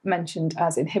were mentioned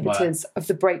as inhibitors of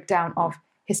the breakdown of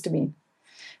histamine.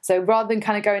 So rather than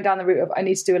kind of going down the route of I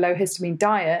need to do a low histamine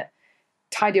diet,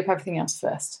 tidy up everything else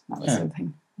first. That was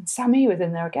something. And Sammy was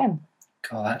in there again.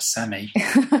 God, that's Sammy.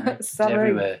 He's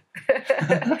everywhere.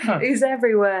 He's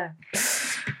everywhere.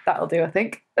 That'll do, I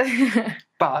think.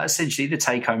 But essentially the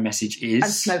take-home message is...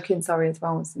 And smoking, as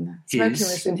well, was in there. Smoking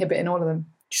was inhibiting all of them.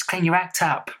 Just clean your act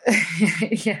up.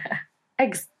 Yeah.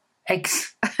 Eggs.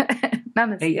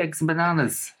 Bananas. Eat eggs and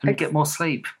bananas and get more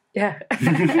sleep. Yeah.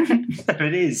 There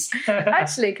it is.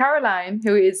 Actually, Caroline,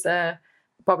 who is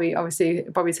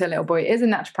Bobby's her little boy, is a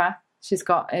naturopath. She's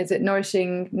got, is it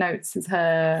Nourishing Notes is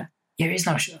her... Yeah, it is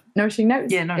Nourishing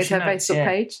Notes. Yeah, Nourishing It's her Notes, Facebook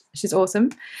page. She's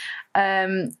awesome.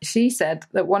 She said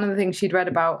that one of the things she'd read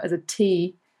about as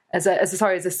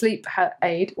a sleep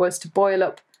aid was to boil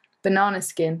up banana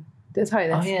skin. Did I tell you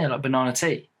this? Oh yeah, like banana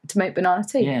tea. To make banana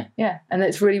tea. Yeah. And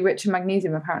it's really rich in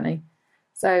magnesium apparently.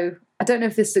 So I don't know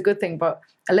if this is a good thing, but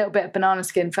a little bit of banana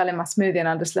skin fell in my smoothie and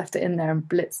I just left it in there and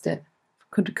blitzed it.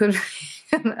 Could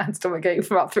and stomachache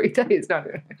for about 3 days. No,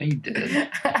 you didn't.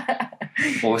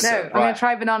 Awesome. No, I'm going to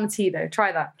try banana tea though.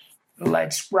 Try that.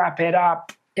 Let's wrap it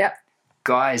up. Yep.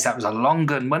 Guys, that was a long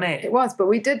one, wasn't it? It was, but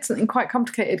we did something quite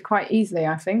complicated quite easily,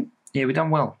 I think. Yeah, we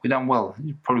done well.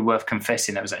 It's probably worth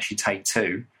confessing that was actually take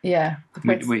 2. Yeah.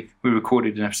 We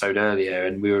recorded an episode earlier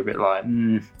and we were a bit like,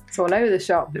 It's all over the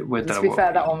shop. To be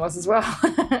fair, that one was as well.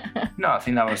 No, I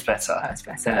think that was better. That was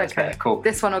better. That's better. Cool.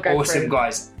 This one will go awesome, through.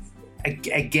 Guys.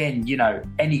 Again,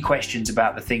 any questions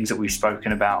about the things that we've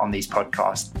spoken about on these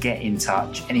podcasts, get in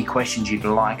touch. Any questions you'd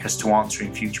like us to answer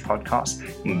in future podcasts,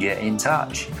 get in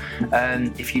touch.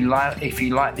 If you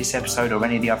like this episode or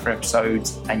any of the other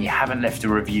episodes and you haven't left a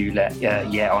review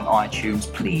yet on iTunes,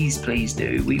 please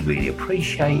do. We really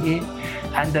appreciate it.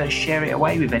 And share it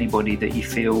away with anybody that you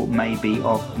feel may be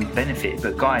of benefit.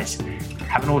 But guys,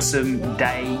 have an awesome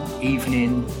day,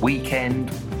 evening, weekend,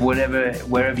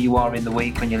 wherever you are in the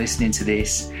week when you're listening to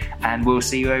this. And we'll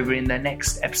see you over in the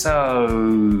next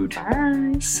episode.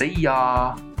 Bye. See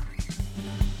ya.